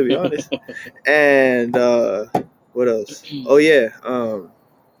 yeah, to be honest. And what else? Oh yeah,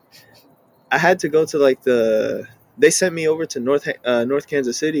 I had to go to like they sent me over to North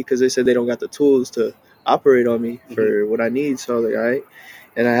Kansas City because they said they don't got the tools to operate on me for what I need. So I was like, all right,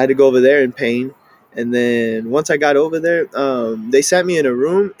 and I had to go over there in pain. And then once I got over there, they sat me in a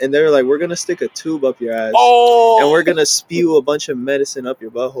room, and they were like, we're gonna stick a tube up your ass, and we're gonna spew a bunch of medicine up your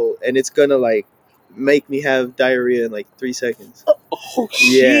butthole, and it's gonna like make me have diarrhea in like 3 seconds. Oh,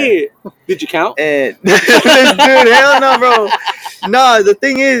 shit. Did you count? And dude, hell no, bro. Nah, the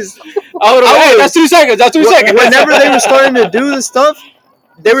thing is, Hey, that's 2 seconds. That's 2 seconds. whenever they were starting to do the stuff,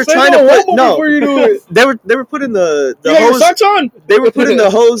 they were trying to put before you do it. they were putting the You got your hose. socks on? They were putting the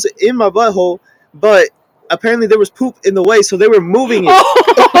hose in my butthole, but apparently there was poop in the way, so they were moving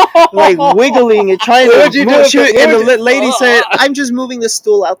it, like wiggling and trying What'd to you move do? shit. And the lady said, "I'm just moving the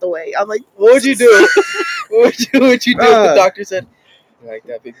stool out the way." I'm like, What would you do? What would you do if the doctor said, "You like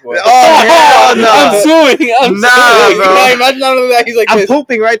that, big boy"? "Oh hell no, I'm suing. I'm Nah, suing. bro. Yeah, imagine all of that. He's like, I'm this.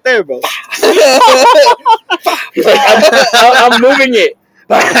 pooping right there, bro." He's like, I'm moving it.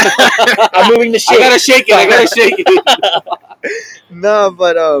 I'm moving the shit. I gotta shake it. No,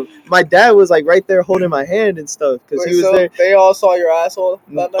 but my dad was like right there holding my hand and stuff because he was So there. they all saw your asshole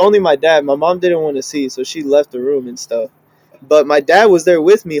that night? Only my dad. My mom didn't want to see, so she left the room and stuff. But my dad was there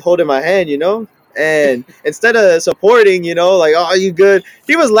with me, holding my hand, you know. And instead of supporting, you know, like, "Oh, you good?"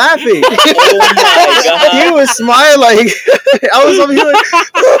 He was laughing. Oh my God. He was smiling. I was over here like,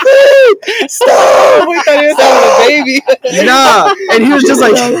 "Stop!" We thought he was having a baby. Nah, and he was just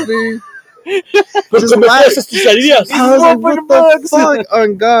like, just laughing. I was like, "What the fuck?"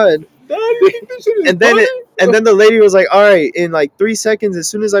 On God. And then the lady was like, "All right, in like 3 seconds, as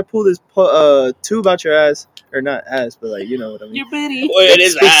soon as I pull this tube out your ass, or not ass, but like you know what I mean. Your bitty. Well, it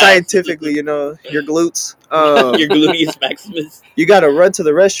is Speak ass. scientifically, you know, your glutes. Your gluteus maximus. You gotta run to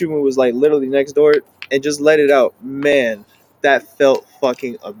the restroom. It was like literally next door, and just let it out. Man, that felt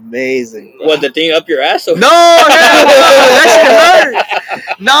fucking amazing. What, the thing up your ass? Or? No, that shit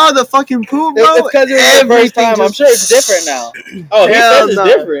hurt. No, the fucking poop, bro. It's because it was the first Everything time. I'm just- sure it's different now. Oh, he Hell says it's no.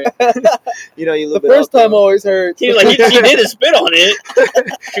 different. You know, you The look first time always hurts. He's like, she didn't spit on it.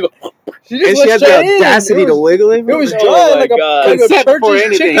 She and just she went had straight the in. audacity to wiggle it. It was Oh dry my like God. a Consent before church's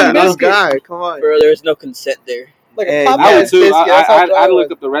anything, chicken you know? Oh biscuit. God, come on. Bro, there's no consent there. Like Hey, a yeah. I Popeyes would too. biscuit. That's how dry I'd it look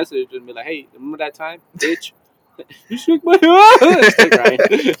was. up the message and be like, "Hey, remember that time, bitch? You shook my ass." Start crying.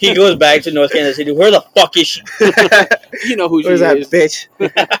 He goes back to North Kansas City. Where the fuck is she? You know who she Where's that is. bitch?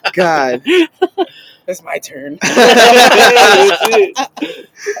 God. It's my turn. That's it.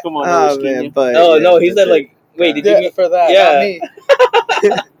 Come on, Oh over, man, Skinny. but Oh, yeah, no, he that's said, it. like, wait, did you Yeah, mean? for that, Yeah.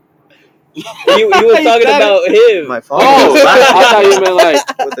 not me. He was talking about him. My phone. Oh, was I thought you meant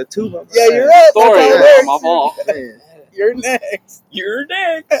like with the tube. Up Yeah, my you're ass. right. story. That's how Yeah, it my works. fault. Man. You're next. You're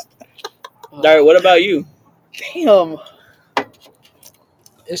next. Alright, what about you? Damn.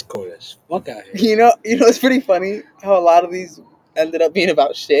 It's cold as fuck out here. You know, it's pretty funny how a lot of these ended up being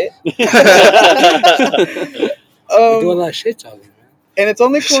about shit. We do a lot of shit talking, man. And it's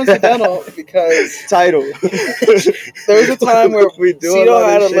only coincidental because Title. there was a time where we do Cito lot of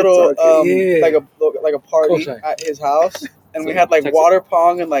had a shit little talking. Yeah. like a party Cosign. at his house, and we So, had like Texas. water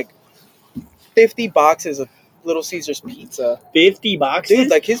pong and like 50 boxes of Little Caesars pizza. 50 boxes? Dude,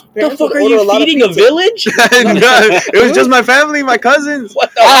 like his the parents fuck would are order you a lot of feeding a pizza. village? No, it was just my family, my cousins. What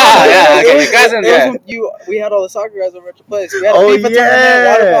the Ah, fuck? yeah, It okay, was- your cousins, it was yeah. when we had all the soccer guys over at your place. We had a Oh, FIFA tournament,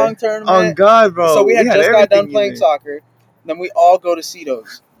 water pong tournament. On God, bro. So we had just got everything done playing in soccer. Then we all go to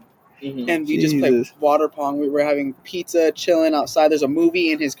Cito's. Mhm. And we just play Jesus. water pong. We were having pizza, chilling outside. There's a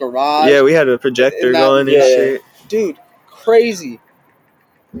movie in his there. garage. Yeah, we had a projector And that- going and yeah. shit. Dude, crazy.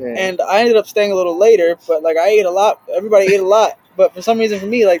 Yeah. And I ended up staying a little later, but like I ate a lot. Everybody ate a lot. But for some reason, for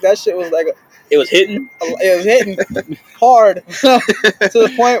me, like that shit was like It was hitting. it was hitting hard to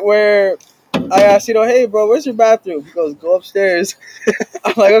the point where I asked Cito, "Hey, bro, where's your bathroom?" He goes, "Go upstairs."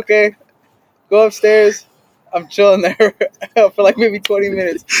 I'm like, "Okay, go upstairs." I'm chilling there for like maybe 20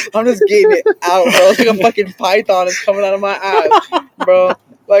 minutes. I'm just getting it out, bro. It's like a fucking python is coming out of my ass, bro.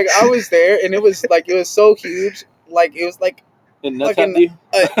 Like I was there, and it was so huge. Like it was like And nuts Fucking- up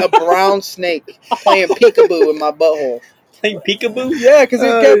you. a brown snake playing peekaboo in my butthole. Playing peekaboo? Yeah, because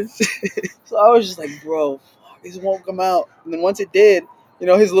it kept. So I was just like, bro, fuck, this won't come out. And then once it did,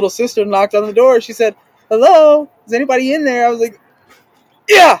 his little sister knocked on the door. She said, "Hello, is anybody in there?" I was like,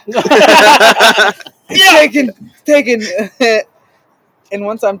 "Yeah, taken." And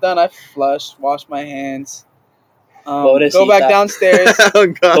once I'm done, I flush, wash my hands, go Pobrecita. back downstairs, Oh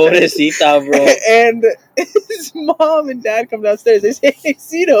God. Pobrecita, bro. and his mom and dad come downstairs. They say, "Hey,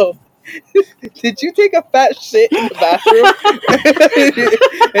 Cito, did you take a fat shit in the bathroom?"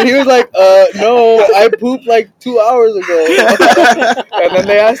 And he was like, "No, I pooped like 2 hours ago." And then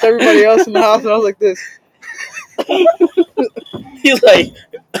they asked everybody else in the house, and I was like this. He's like,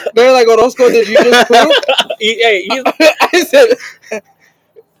 They're like, "Orozco, did you just poop?" he's I said,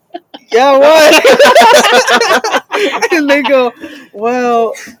 "Yeah, what?" And they go,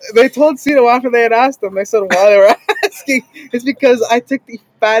 "Well," they told Cito after they had asked them, they said why they were asking. It's because I took the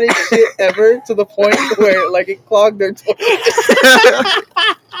fattest shit ever to the point where like it clogged their toilet.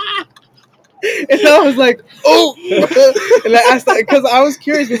 And I was like, "Oh!" And I asked because I was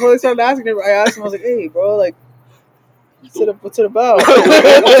curious before they started asking him. I asked him, I was like, "Hey, bro, like, what's it about?"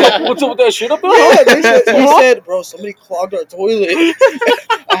 What's up with that shit up there? Yeah, they said, "Bro, somebody clogged our toilet.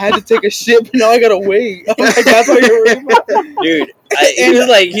 I had to take a shit, but now I gotta wait." I'm like, "That's what you're worried about?" dude.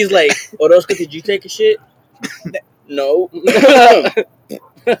 He's like, Orozco, did you take a shit? No.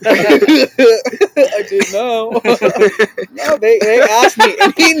 I didn't know. No, they asked me,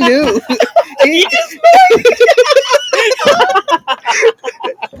 and he knew.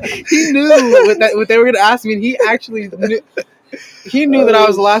 He knew what they were gonna ask me, and he actually knew. He knew that I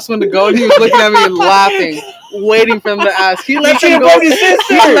was the last one to go, and he was looking at me and laughing, waiting for them to ask. He let them go. his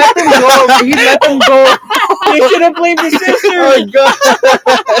sister. He let them go. He let them go. You should have blamed his sister. Oh God.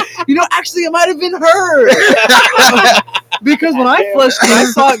 Actually, it might have been her. Because when I flushed it, I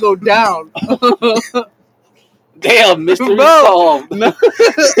saw it go down. Damn, mystery Bro. solved.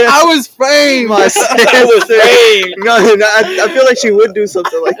 I was framed. My That was great. No, I feel like she would do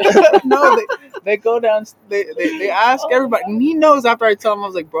something like that. No, they go down. They ask everybody, and he knows after I tell him, I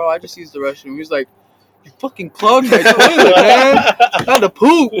was like, "Bro, I just used the restroom." He's like, you fucking clogged my toilet, man. I had to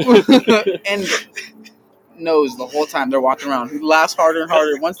poop. And knows the whole time they're walking around. He laughs harder and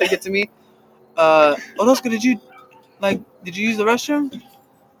harder. Once they get to me, Orozco, did you use the restroom?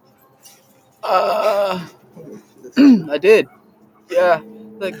 I did. Yeah.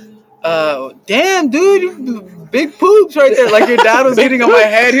 Like, damn, dude, you big poops right there. Like your dad was getting on my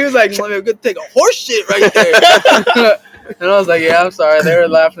head. He was like, "Let me go take a horse shit right there." And I was like, "Yeah, I'm sorry." They were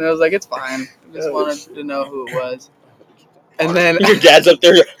laughing. I was like, "It's fine. I just wanted to know who it was." And then Your dad's up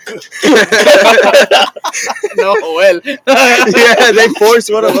there. no, well, Yeah, they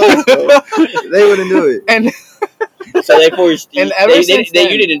forced one of us. Bro. They wouldn't do it. and So they forced you. And ever since then-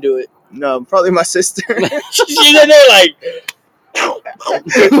 you didn't do it. No, probably my sister. She's in there like,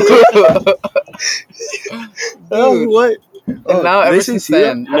 Oh, what? And now ever this since is you?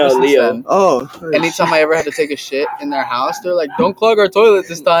 then, No, ever since Leo. then, Oh, anytime I ever had to take a shit in their house, they're like, "Don't clog our toilet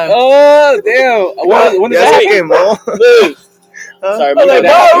this time." Oh damn! When did that's that okay, happen? Mo. move. Huh? Sorry, I was like,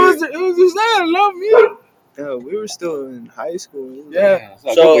 that "No, it was just that. I love you." Yeah, we were still in high school. Yeah. A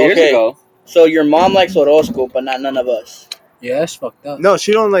So, couple years okay. ago. So your mom likes Orozco, but not none of us. Yeah, that's fucked up. No,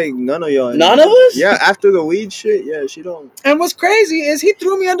 she don't like none of y'all. None of us? Yeah, after the weed shit, yeah, she don't. And what's crazy is he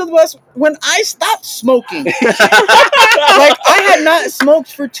threw me under the bus when I stopped smoking. Like I had not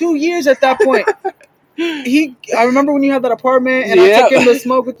smoked for 2 years at that point. I remember when you had that apartment and Yeah. I took him to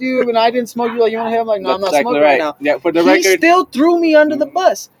smoke with you and I didn't smoke. You like, you want to have? I'm like, no, I'm not That's smoking exactly right now. Yeah, for the He record, still threw me under the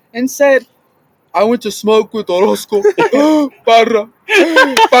bus and said, I went to smoke with Orozco.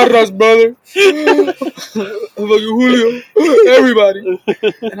 Parra's brother. Julio. Everybody.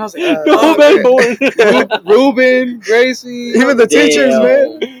 And I was like, Ruben, Gracie. Even the teachers,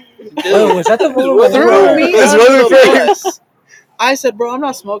 man. Wait, was that the one? Threw me His under brother the friend. bus. I said, bro, I'm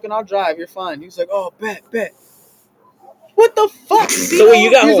not smoking. I'll drive. You're fine. He was like, oh, bet. What the fuck? So when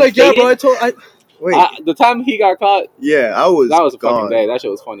you got He's home like, yeah, faded? bro. Wait, the time he got caught, yeah, I was. that was a gone. fucking day. That shit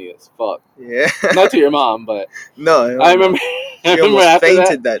was funny as fuck. Yeah. Not to your mom, but No, I remember. I She remember almost after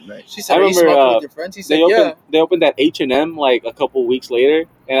fainted that, that night. She said, I are you remember, smoking with your friends? He said, yeah. they opened that H&M like a couple weeks later,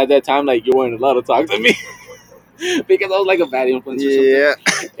 and at that time, like you weren't allowed to talk to me because I was like a bad influence or something. Yeah.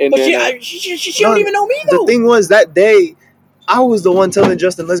 And But then, she don't even know me The though. thing was that day, I was the one telling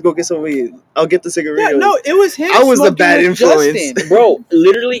Justin, "Let's go get some weed. I'll get the cigarillos." Yeah, no, it was him. I was the smoking bad with influence. Justin. Bro,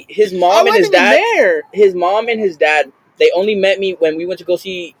 literally, his I mom and wasn't his even dad. there. His mom and his dad. They only met me when we went to go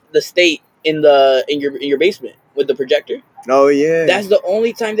see the state in your basement with the projector. Oh yeah. That's the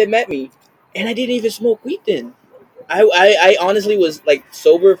only time they met me, and I didn't even smoke weed then. I honestly was like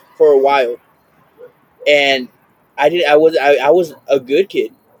sober for a while, and I was a good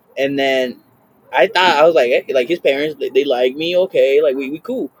kid, and then I thought I was like, hey, like his parents they like me, okay, like we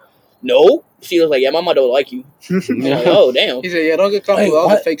cool. No, she was like, yeah, mama don't like you. I'm like, oh damn. He said, yeah, don't get comfortable. That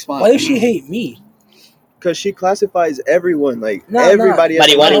was a fake smile. Why does she hate me? Because she classifies everyone like No, everybody as a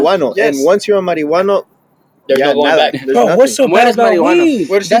Marijuana? marijuano, Yes. and once you're on marijuano, There's no going nada. back. There's Bro, nothing. what's so When bad is about marijuana? weed?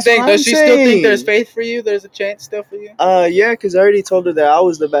 What does she That's think? what Does I'm she still think saying. there's faith for you? There's a chance still for you? Yeah, because I already told her that I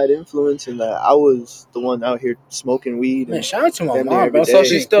was the bad influence and that I was the one out here smoking weed. Man, And, shout out to my Damn near mom, every bro. day. So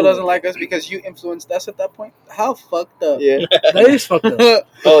she still Cool. doesn't like us because you influenced us at that point? How fucked up. yeah. That is fucked up.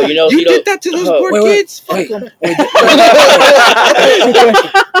 Oh, you know, You you know, did that to those poor wait, kids? Fuck wait. them.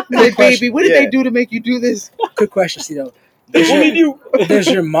 Quick Hey, baby, what did Yeah. they do to make you do this? Quick question, Cito. they bullied you. Does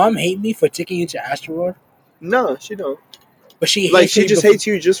your mom hate me for taking you to Astroworld? No, she don't. But she hates Like she me just before- hates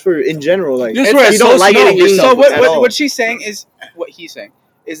you just for in general. Like Just she for don't like associating it yourself So with at all. what she's saying is, what he's saying,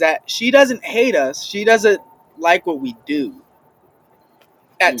 is that she doesn't hate us. She doesn't like what we do.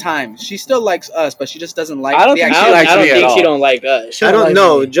 At times. She still likes us, but she just doesn't like I don't the think she activity. likes I don't me at think she all. don't like us. She I don't like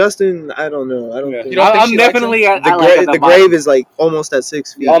know, me. Justin. I don't know. I don't Yeah. think You don't think I'm she likes definitely. the, I like the grave is like almost at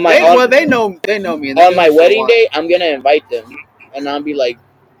 6 feet. On my- They know me. And they On knew my me for a wedding while. day, I'm gonna invite them, and I'll be like,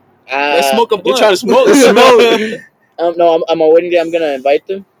 Let's smoke a You blunt. trying to smoke? no, on my wedding day, I'm gonna invite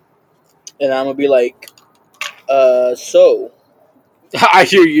them, and I'm gonna be like, so I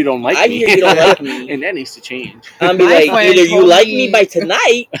hear you don't like I me. hear you don't like me. And that needs to change. I'm be My like, friend either you told like me- me by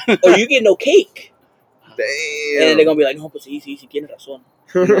tonight, or you get no cake. And then they're Damn. gonna be like, no, pues sí, tiene razón.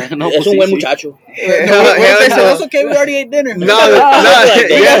 No, Es pues un sí, buen sí. muchacho. What if they said, that's okay, we already ate dinner. No, Like no, that.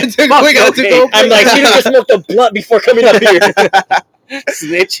 we yeah. gotta Okay. go. I'm like, she just smoked a blunt before coming up here.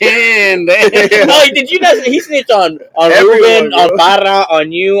 Snitching. No, did you not? He snitched on Everyone, Ruben, bro. on Parra,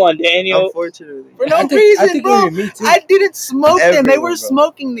 on you, on Daniel. Unfortunately. For no I think reason, bro. it was me too. I didn't smoke them. They Everyone, were bro.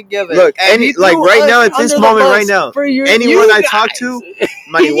 smoking together. Look, And he like threw right us now at this under the moment, bus right now, for your, anyone you I guys. talk to,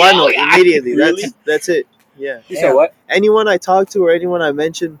 marijuano You guys. immediately. Really? That's it. Yeah. You said what? Anyone I talk to or anyone I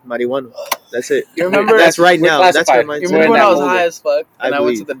mention, marijuano. That's it. You remember? That's right We're now. That's classified. where my You We're remember in when that I was mold. high as fuck and I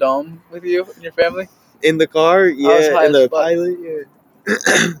went believe. to the dome with you and your family? In the car, was yeah, high in as the fuck. pilot,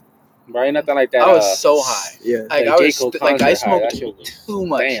 yeah. Right, nothing like that. I was so high. Yeah. Like that I J. was Cole like I concert high, that smoked shit was- too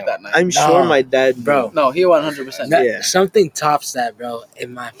much damn. that night. I'm sure No, my dad, bro. No, he 100%. That- Yeah. Something tops that, bro.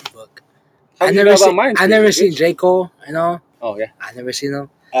 In my book, How I do you never know about seen. mine? I never Bitch? seen J. Cole. You know, Oh yeah. I never seen him.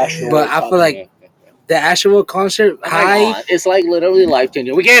 Astro But I feel like the actual concert high, It's like literally life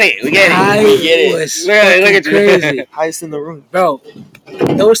changing. We get it. We get it. high We get it. was Look at fucking you. crazy, Highest in the room. bro.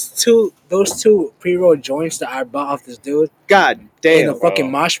 Those two pre-roll joints that I bought off this dude God in damn. the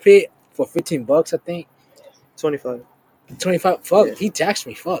fucking bro. mosh pit for $15, I think. 25. 25. Fuck, Yeah. he taxed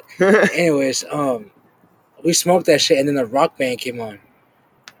me. Fuck. Anyways, we smoked that shit, and then the rock band came on.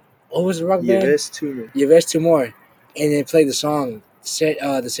 What was the rock Yeah, band? that's too many. You Vest Two More, and they played the song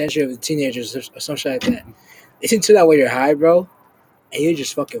 "The Century of the Teenagers" or some shit like that. Listen to that when you're high, bro, and you're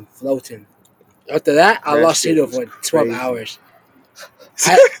just fucking floating. After that, I That lost shit Cito was for 12 crazy. hours.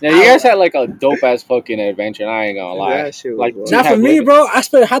 Now you guys had like a dope ass fucking adventure. I ain't gonna lie. That shit was Like, wild. do you Not for have me, living- bro. I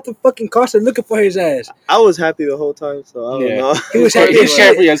spent half the fucking concert looking for his ass. I was happy the whole time, so I don't Yeah. know. He was He's happy crazy. as He's shit.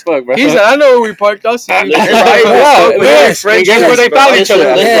 carefree as fuck, bro. He said, "I know where we parked us." Listen, Right? Bro, Bro, yes, and guess where they bro. found each other?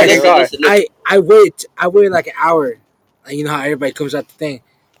 Listen, Yes. Listen, listen, listen. I waited like an hour. And you know how everybody comes out the thing,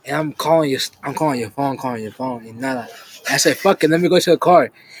 and I'm calling your phone, and nada. I said, "Fuck it, let me go to the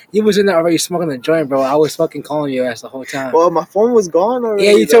car." You was in there already smoking the joint, bro. I was fucking calling your ass the whole time. Well, my phone was gone already.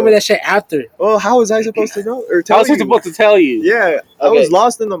 Yeah, you told me though. that shit after. Well, how was I supposed to know or How tell was you? I supposed to tell you? Yeah, I Okay. was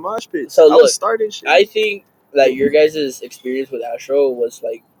lost in the mosh pit. So I look, was starting shit. I think that your guys' experience with Astro was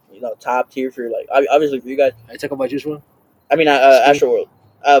like, top tier for like obviously for you guys. I talk about Juice WRLD. I mean, Astro World.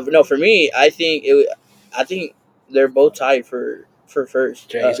 No, for me, I think I think they're both tied for first.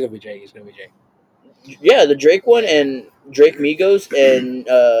 Jay, it's gonna be Jay. It's gonna be Jay. Yeah, the Drake one and Drake Migos and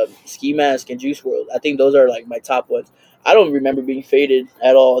Ski Mask and Juice World. I think those are like my top ones. I don't remember being faded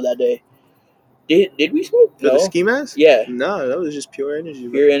at all that day. Did we smoke? For the No. ski mask? Yeah, No, that was just pure energy.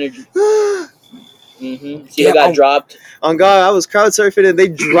 pure energy. Bro. Mm-hmm. Yeah, Cito got dropped. On God, I was crowd surfing and they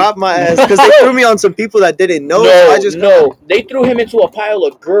dropped my ass because they threw me on some people that didn't know. So I just They threw him into a pile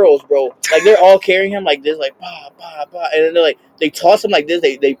of girls, bro. Like they're all carrying him like this, like bah bah bah, and then they're like they toss him like this.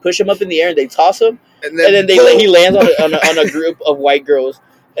 They push him up in the air and they toss him, and and then boom. he lands on a group of white girls,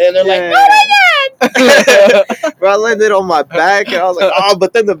 and they're like, Bro, I landed on my back and I was like, oh,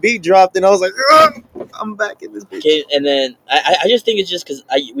 but then the beat dropped and I was like, I'm back in this bitch. okay, and then I just think it's just because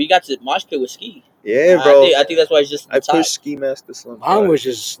we got to mosh pit with Ski. Yeah, bro. I think that's why it's just the I top. pushed ski mask to slump. Mine was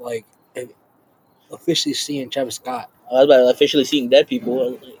just like officially seeing Travis Scott. I was about officially seeing dead people.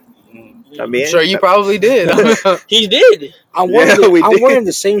 I was like, I mean, I'm sure you probably did. he did. I'm Yeah, wearing, we I'm did. wearing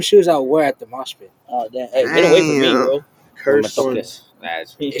the same shoes I wear at the mosh pit. Oh damn! Hey, get away from me, Damn. bro. curse I'm on. gonna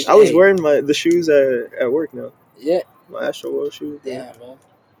That's I was Hey. wearing the shoes at work now. Yeah, My Astro World shoes. yeah, man.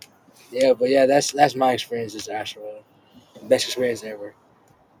 Yeah, but yeah, that's my experience as Astro World. Best experience ever.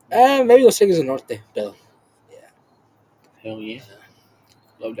 Maybe Los Tigres del Norte, but hell yeah.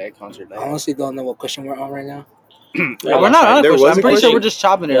 Love that concert. I honestly don't know what question we're on right now. We're not on a There question. was I'm a pretty sure question? we're just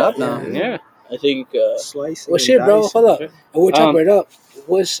chopping it up now. Yeah. I think Slicing. Well, and shit, bro. dicing. Hold up. Okay. And we'll chop it up.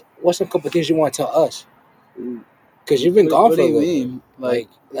 What's some couple things you want to tell us? Because you've been gone What for do a you little bit. mean? Like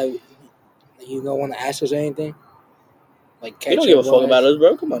you don't want to ask us anything. Like you don't give a fuck about us,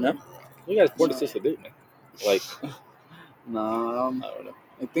 bro. Come on now. You guys 46 to do, man. Like, Nah, I don't know.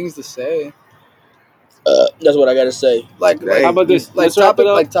 like things to say. That's what I gotta say. Like, Hey, How about this? like Let's wrap it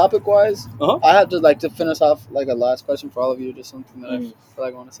up. topic wise. Uh-huh. I had to finish off like a last question for all of you, just something that I Mhm. feel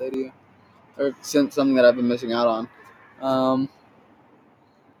like I want to say to you, or something that I've been missing out on.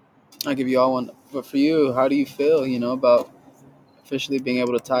 I'll give you all one, but for you, how do you feel? About officially being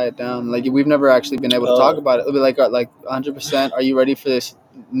able to tie it down. Like we've never actually been able to talk about it. It'll be like 100%. Are you ready for this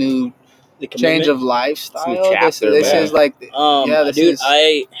new The change commitment. of lifestyle? It's a new chapter, this man. is like this Dude, is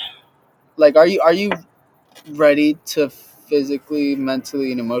I like are you ready to physically,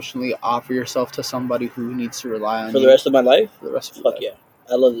 mentally, and emotionally offer yourself to somebody who needs to rely on for you the rest of my life. for the rest of your Fuck life?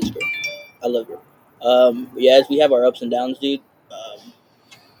 yeah, I love this girl. I love her. Yes, we have our ups and downs, dude.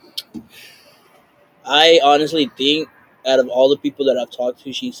 I honestly think out of all the people that I've talked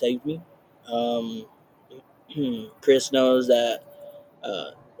to, she saved me. Um, Chris knows that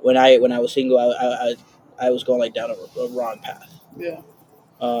when I was single, I was going like down a wrong path. Yeah.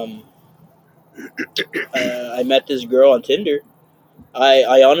 I met this girl on Tinder.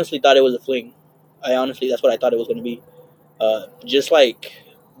 I honestly thought it was a fling. That's what I thought it was going to be. Just like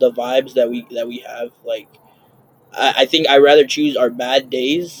the vibes that we have, like I think I rather choose our bad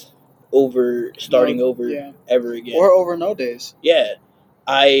days over starting over yeah. ever again. Or over no days. Yeah,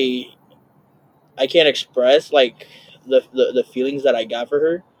 I can't express like the feelings that I got for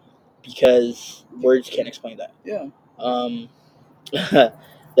her. because words can't explain that. Yeah.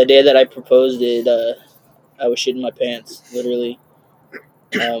 The day that I proposed it, I was shitting my pants, literally.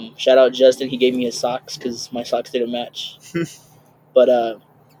 Shout out Justin, he gave me his socks because my socks didn't match. But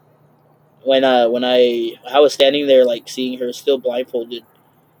when I was standing there, like seeing her still blindfolded,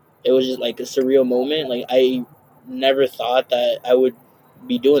 it was just like a surreal moment. Like I never thought that I would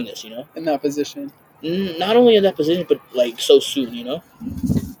be doing this, you know. In that position. Not only in that position, but like so soon, you know.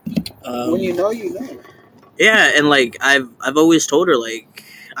 When you know, you know. Yeah, and like I've always told her like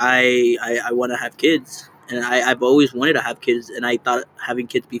I want to have kids, and I've always wanted to have kids, and I thought having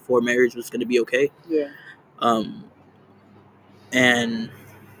kids before marriage was gonna be okay. Yeah. Um, and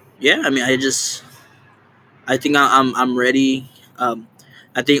yeah, I mean, I think I'm ready.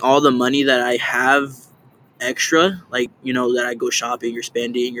 I think all the money that I have extra, like you know, that I go shopping or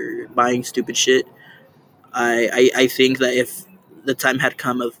spending or buying stupid shit. I think that if the time had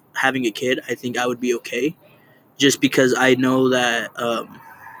come of having a kid, I think I would be okay. Just because I know that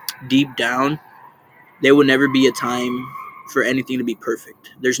deep down, there will never be a time for anything to be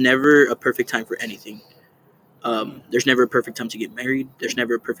perfect. There's never a perfect time for anything. There's never a perfect time to get married. There's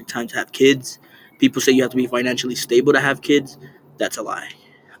never a perfect time to have kids. People say you have to be financially stable to have kids. That's a lie.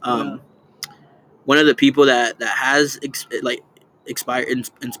 One of the people that has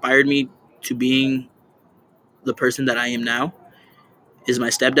inspired me to being the person that I am now is my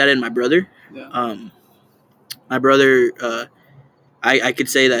stepdad and my brother. Yeah. My brother, I could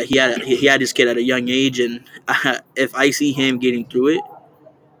say that he had his kid at a young age, and if I see him getting through it,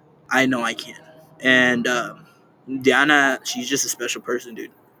 I know I can. And Diana, she's just a special person,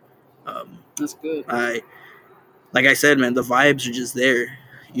 dude. That's good. Like I said, man, the vibes are just there.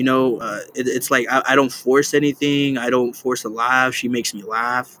 You know, it's like I don't force anything. I don't force a laugh. She makes me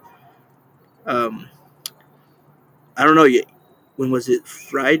laugh. Um, I don't know yet. When was it?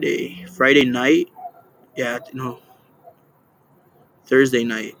 Friday night? Yeah, no, Thursday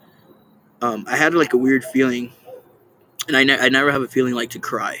night. I had like a weird feeling, and I never have a feeling like to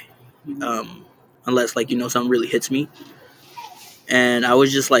cry, unless like you know something really hits me. And I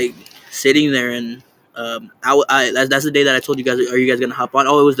was just like sitting there, and that's the day that I told you guys, are you guys gonna hop on?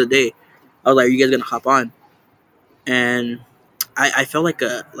 Oh, it was the day. I was like, are you guys gonna hop on? And I felt like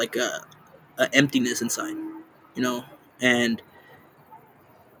a emptiness inside, you know, and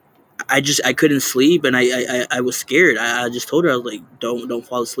I couldn't sleep, and I was scared. I just told her, I was like, don't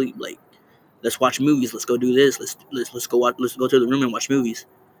fall asleep. Like, let's watch movies. Let's go do this. Let's go watch. Let's go to the room and watch movies.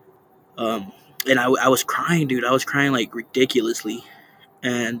 And I was crying, dude. I was crying like ridiculously,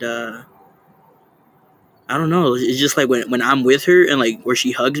 and I don't know. It's just like when I'm with her and like where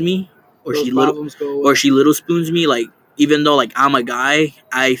she hugs me, or Those problems go away. or she little spoons me. Like even though like I'm a guy,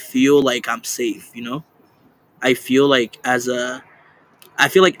 I feel like I'm safe. You know, I feel like as a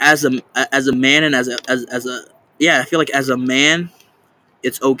man and as a yeah, I feel like as a man,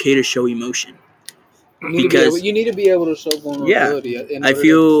 it's okay to show emotion. You need to be able to show vulnerability. In order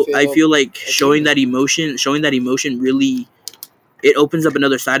to I feel like showing that emotion really, it opens up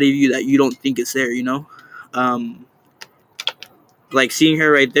another side of you that you don't think is there, you know. Like seeing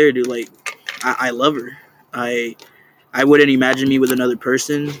her right there, dude, like I love her. I wouldn't imagine me with another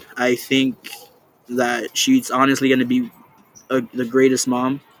person. I think that she's honestly going to be the greatest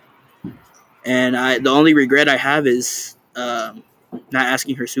mom, and the only regret I have is not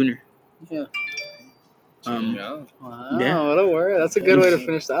asking her sooner. Yeah. Yeah. Wow, Yeah. what a word. That's a good way to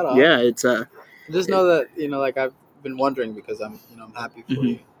finish that off. Yeah, it's Just know that, you know, like I've been wondering because I'm happy for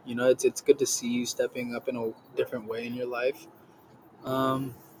you. You know, it's good to see you stepping up in a different way in your life.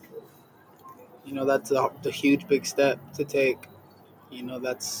 You know, that's a huge big step to take. You know,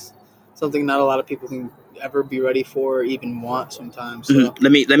 that's something not a lot of people can ever be ready for or even want sometimes. So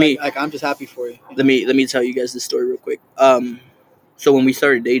let me like I'm just happy for you. let me tell you guys this story real quick. So when we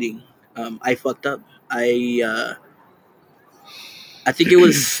started dating, I fucked up. I think it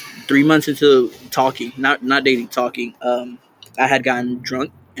was 3 months into talking, not dating, talking. I had gotten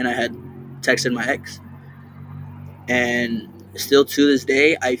drunk and I had texted my ex, and still to this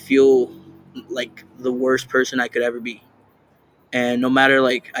day, I feel like the worst person I could ever be. And no matter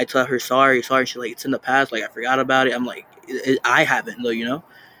like I tell her sorry, she's like it's in the past, like I forgot about it. I'm like I haven't though, you know,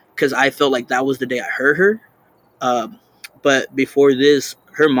 because I felt like that was the day I hurt her. Um, but before this,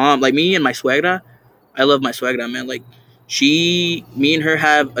 her mom, like me and my suegra, I love my suegra, man. Like me and her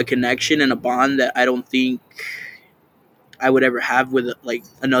have a connection and a bond that I don't think I would ever have with like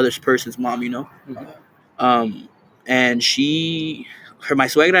another person's mom, you know. Um, and my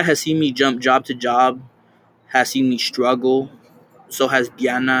suegra has seen me jump job to job, has seen me struggle. So has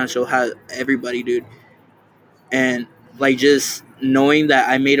Diana. So has everybody, dude. And like just knowing that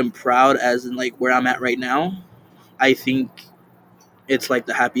I made him proud, as in like where I'm at right now, I think it's like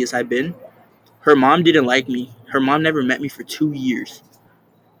the happiest I've been. Her mom didn't like me. Her mom never met me for 2 years.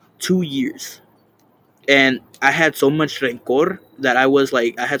 2 years. And I had so much rancor that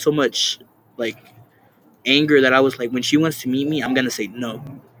I had so much like anger that I was like, when she wants to meet me, I'm gonna say no.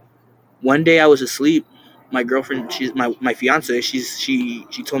 One day I was asleep. My girlfriend, she's my fiance. She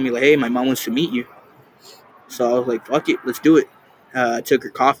told me like, hey, my mom wants to meet you. So I was like, fuck it, let's do it. I took her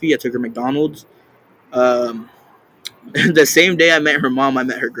coffee. I took her McDonald's. Um, the same day I met her mom, I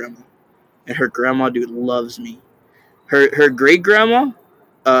met her grandma, and her grandma, dude, loves me. Her great grandma,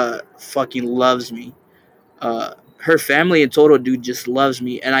 fucking loves me. Her family in total, dude, just loves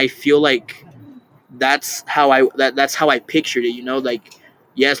me, and I feel like that's how I pictured it. You know, like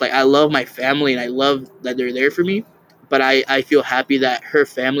yes, like I love my family and I love that they're there for me, but I feel happy that her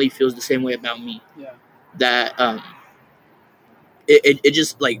family feels the same way about me. Yeah. That it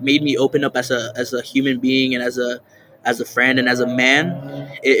just like made me open up as a human being and as a friend and as a man.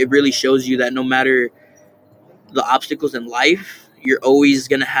 It really shows you that no matter the obstacles in life, you're always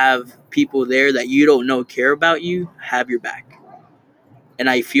gonna have people there that you don't know care about you, have your back. And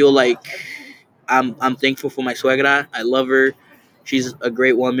I feel like I'm thankful for my suegra. I love her. She's a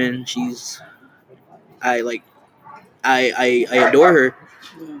great woman. I like I adore her.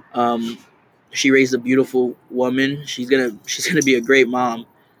 Um, she raised a beautiful woman. She's gonna be a great mom.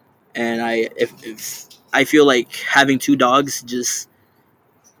 And if I feel like having two dogs just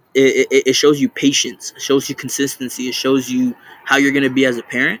it shows you patience, it shows you consistency, it shows you how you're gonna be as a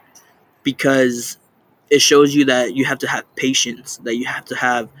parent, because it shows you that you have to have patience, that you have to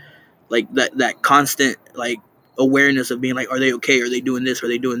have like that constant like awareness of being like, are they okay? Are they doing this? Are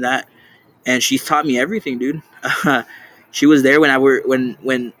they doing that? And she's taught me everything, dude. She was there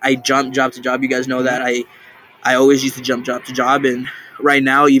when I jumped job to job. You guys know that I always used to jump job to job, and right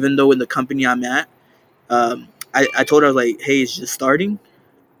now, even though in the company I'm at, I told her, I was like, hey, it's just starting.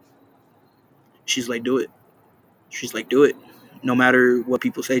 She's like, do it. She's like, do it. No matter what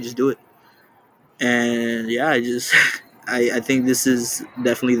people say, just do it. And yeah, I just I think this is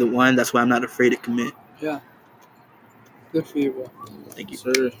definitely the one. That's why I'm not afraid to commit. Yeah. Good for you, bro. Thank you.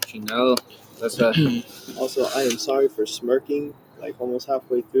 Sir, you know, that's a Also, I am sorry for smirking like almost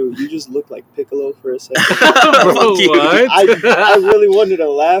halfway through. You just look like Piccolo for a second. bro. Fuck you. What? I really wanted to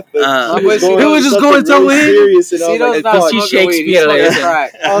laugh, but He was going going on just something going so really in. serious, and I was Cito's like, not fuck. She's smoking weed. He's Shakespeare, smoking listen.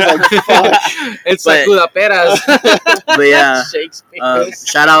 crack. I was like, fuck. It's But- Sacuda Peras. But yeah, Shakespeare.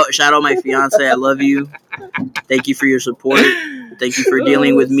 shout out my fiance. I love you. Thank you for your support. Thank you for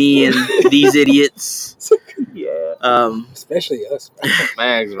dealing with me and these idiots. Yeah. Especially us.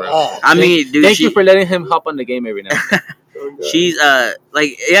 Thanks, bro. Ah. I mean, dude, Thank you for letting him hop on the game every now and then. Oh, God. she's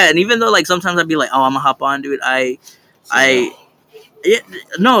like yeah, and even though like sometimes I'd be like, oh, I'm gonna hop on, dude. I yeah,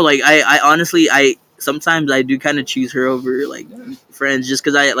 no, like I honestly sometimes I do kind of choose her over like friends, just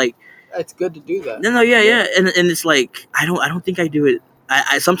because I like It's good to do that. no yeah, and it's like I don't think I do it.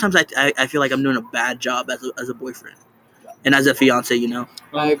 I sometimes I feel like I'm doing a bad job as a boyfriend and as a fiance, you know.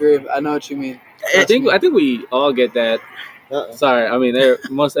 I agree. I know what you mean. I think we all get that. Uh-uh. Sorry, I mean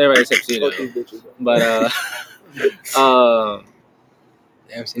most everybody except Cito. Fuck these bitches, bro. But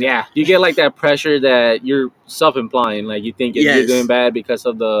Damn, yeah, you get like that pressure that you're self-implying, like you think you're Yes. doing bad because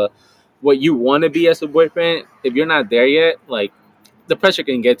of what you want to be as a boyfriend. If you're not there yet, like the pressure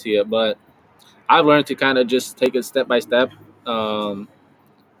can get to you. But I've learned to kind of just take it step by step,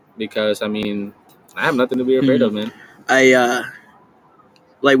 because I mean I have nothing to be afraid of, man. I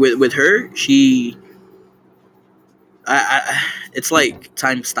like with her, I it's like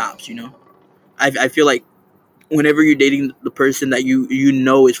time stops, you know. I feel like whenever you're dating the person that you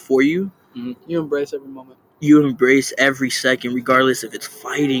know is for you, You embrace every moment. you embrace every second, regardless if it's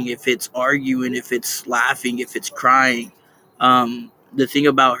fighting, if it's arguing, if it's laughing, if it's crying. The thing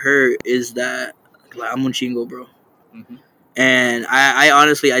about her is that like, I'm un chingo, bro. Mhm. And I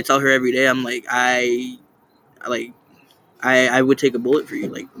honestly, I tell her every day, I'm like, like, I would take a bullet for you,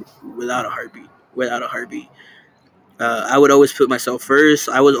 like, without a heartbeat. Without a heartbeat. I would always put myself first.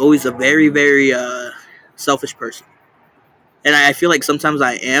 I was always a very, very selfish person. And I feel like sometimes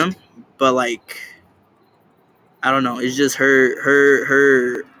I am, but, like, I don't know. It's just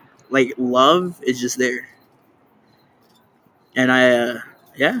her, like, love is just there. And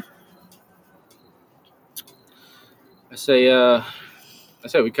yeah. I say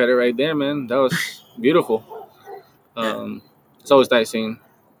we cut it right there, man. That was beautiful. It's always nice seeing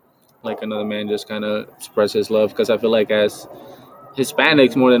like another man just kind of express his love, because I feel like as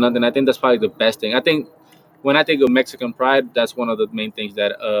Hispanics more than nothing, I think that's probably the best thing. I think when I think of Mexican pride, that's one of the main things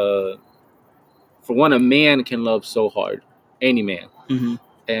that for one, a man can love so hard. any man, Mm-hmm.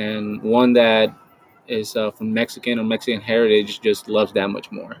 and one that is from Mexican or Mexican heritage just loves that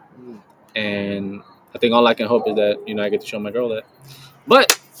much more. And I think all I can hope is that I get to show my girl that.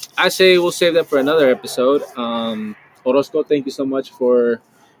 But I say we'll save that for another episode. Orozco, thank you so much for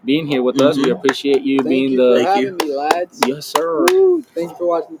being here with us. We appreciate you Thank being you the. for having me, lads. Yes, sir. Woo. Thank you for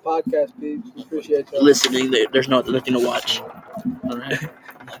watching the podcast, peeps. Appreciate y'all. Listening, there's nothing to watch. All right.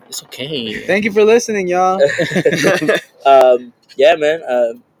 It's okay. Thank you for listening, y'all. Yeah,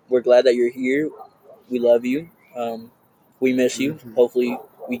 man. We're glad that you're here. We love you. We miss you. Hopefully,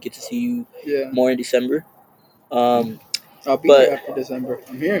 we get to see you Yeah, more in December. I'll be But- here after December.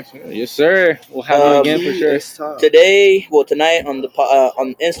 I'm here. Yes, sir. We'll have you again for sure. Tonight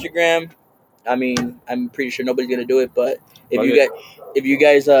on Instagram. I mean, I'm pretty sure nobody's gonna do it, but if you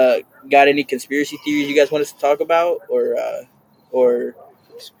guys got any conspiracy theories you guys want us to talk about, or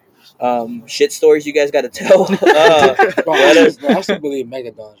shit stories you guys got to tell, Bro, let us. I still believe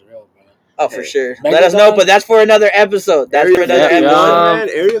Megadon's real, bro. Oh, for sure. Megadon? Let us know, but that's for another episode. That's for another Yeah. episode. Man,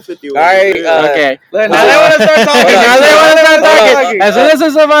 Area 51. All right. Okay. Now Now they want to start talking. Now they wanna start talking. As soon as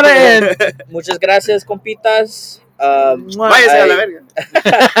it's about to end. Muchas gracias, compitas. Váyase a la verga.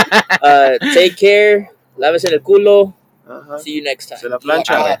 Take care. Lávese el culo. Ajá. See you next time. Se la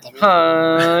plancha. Ah, también. Hi.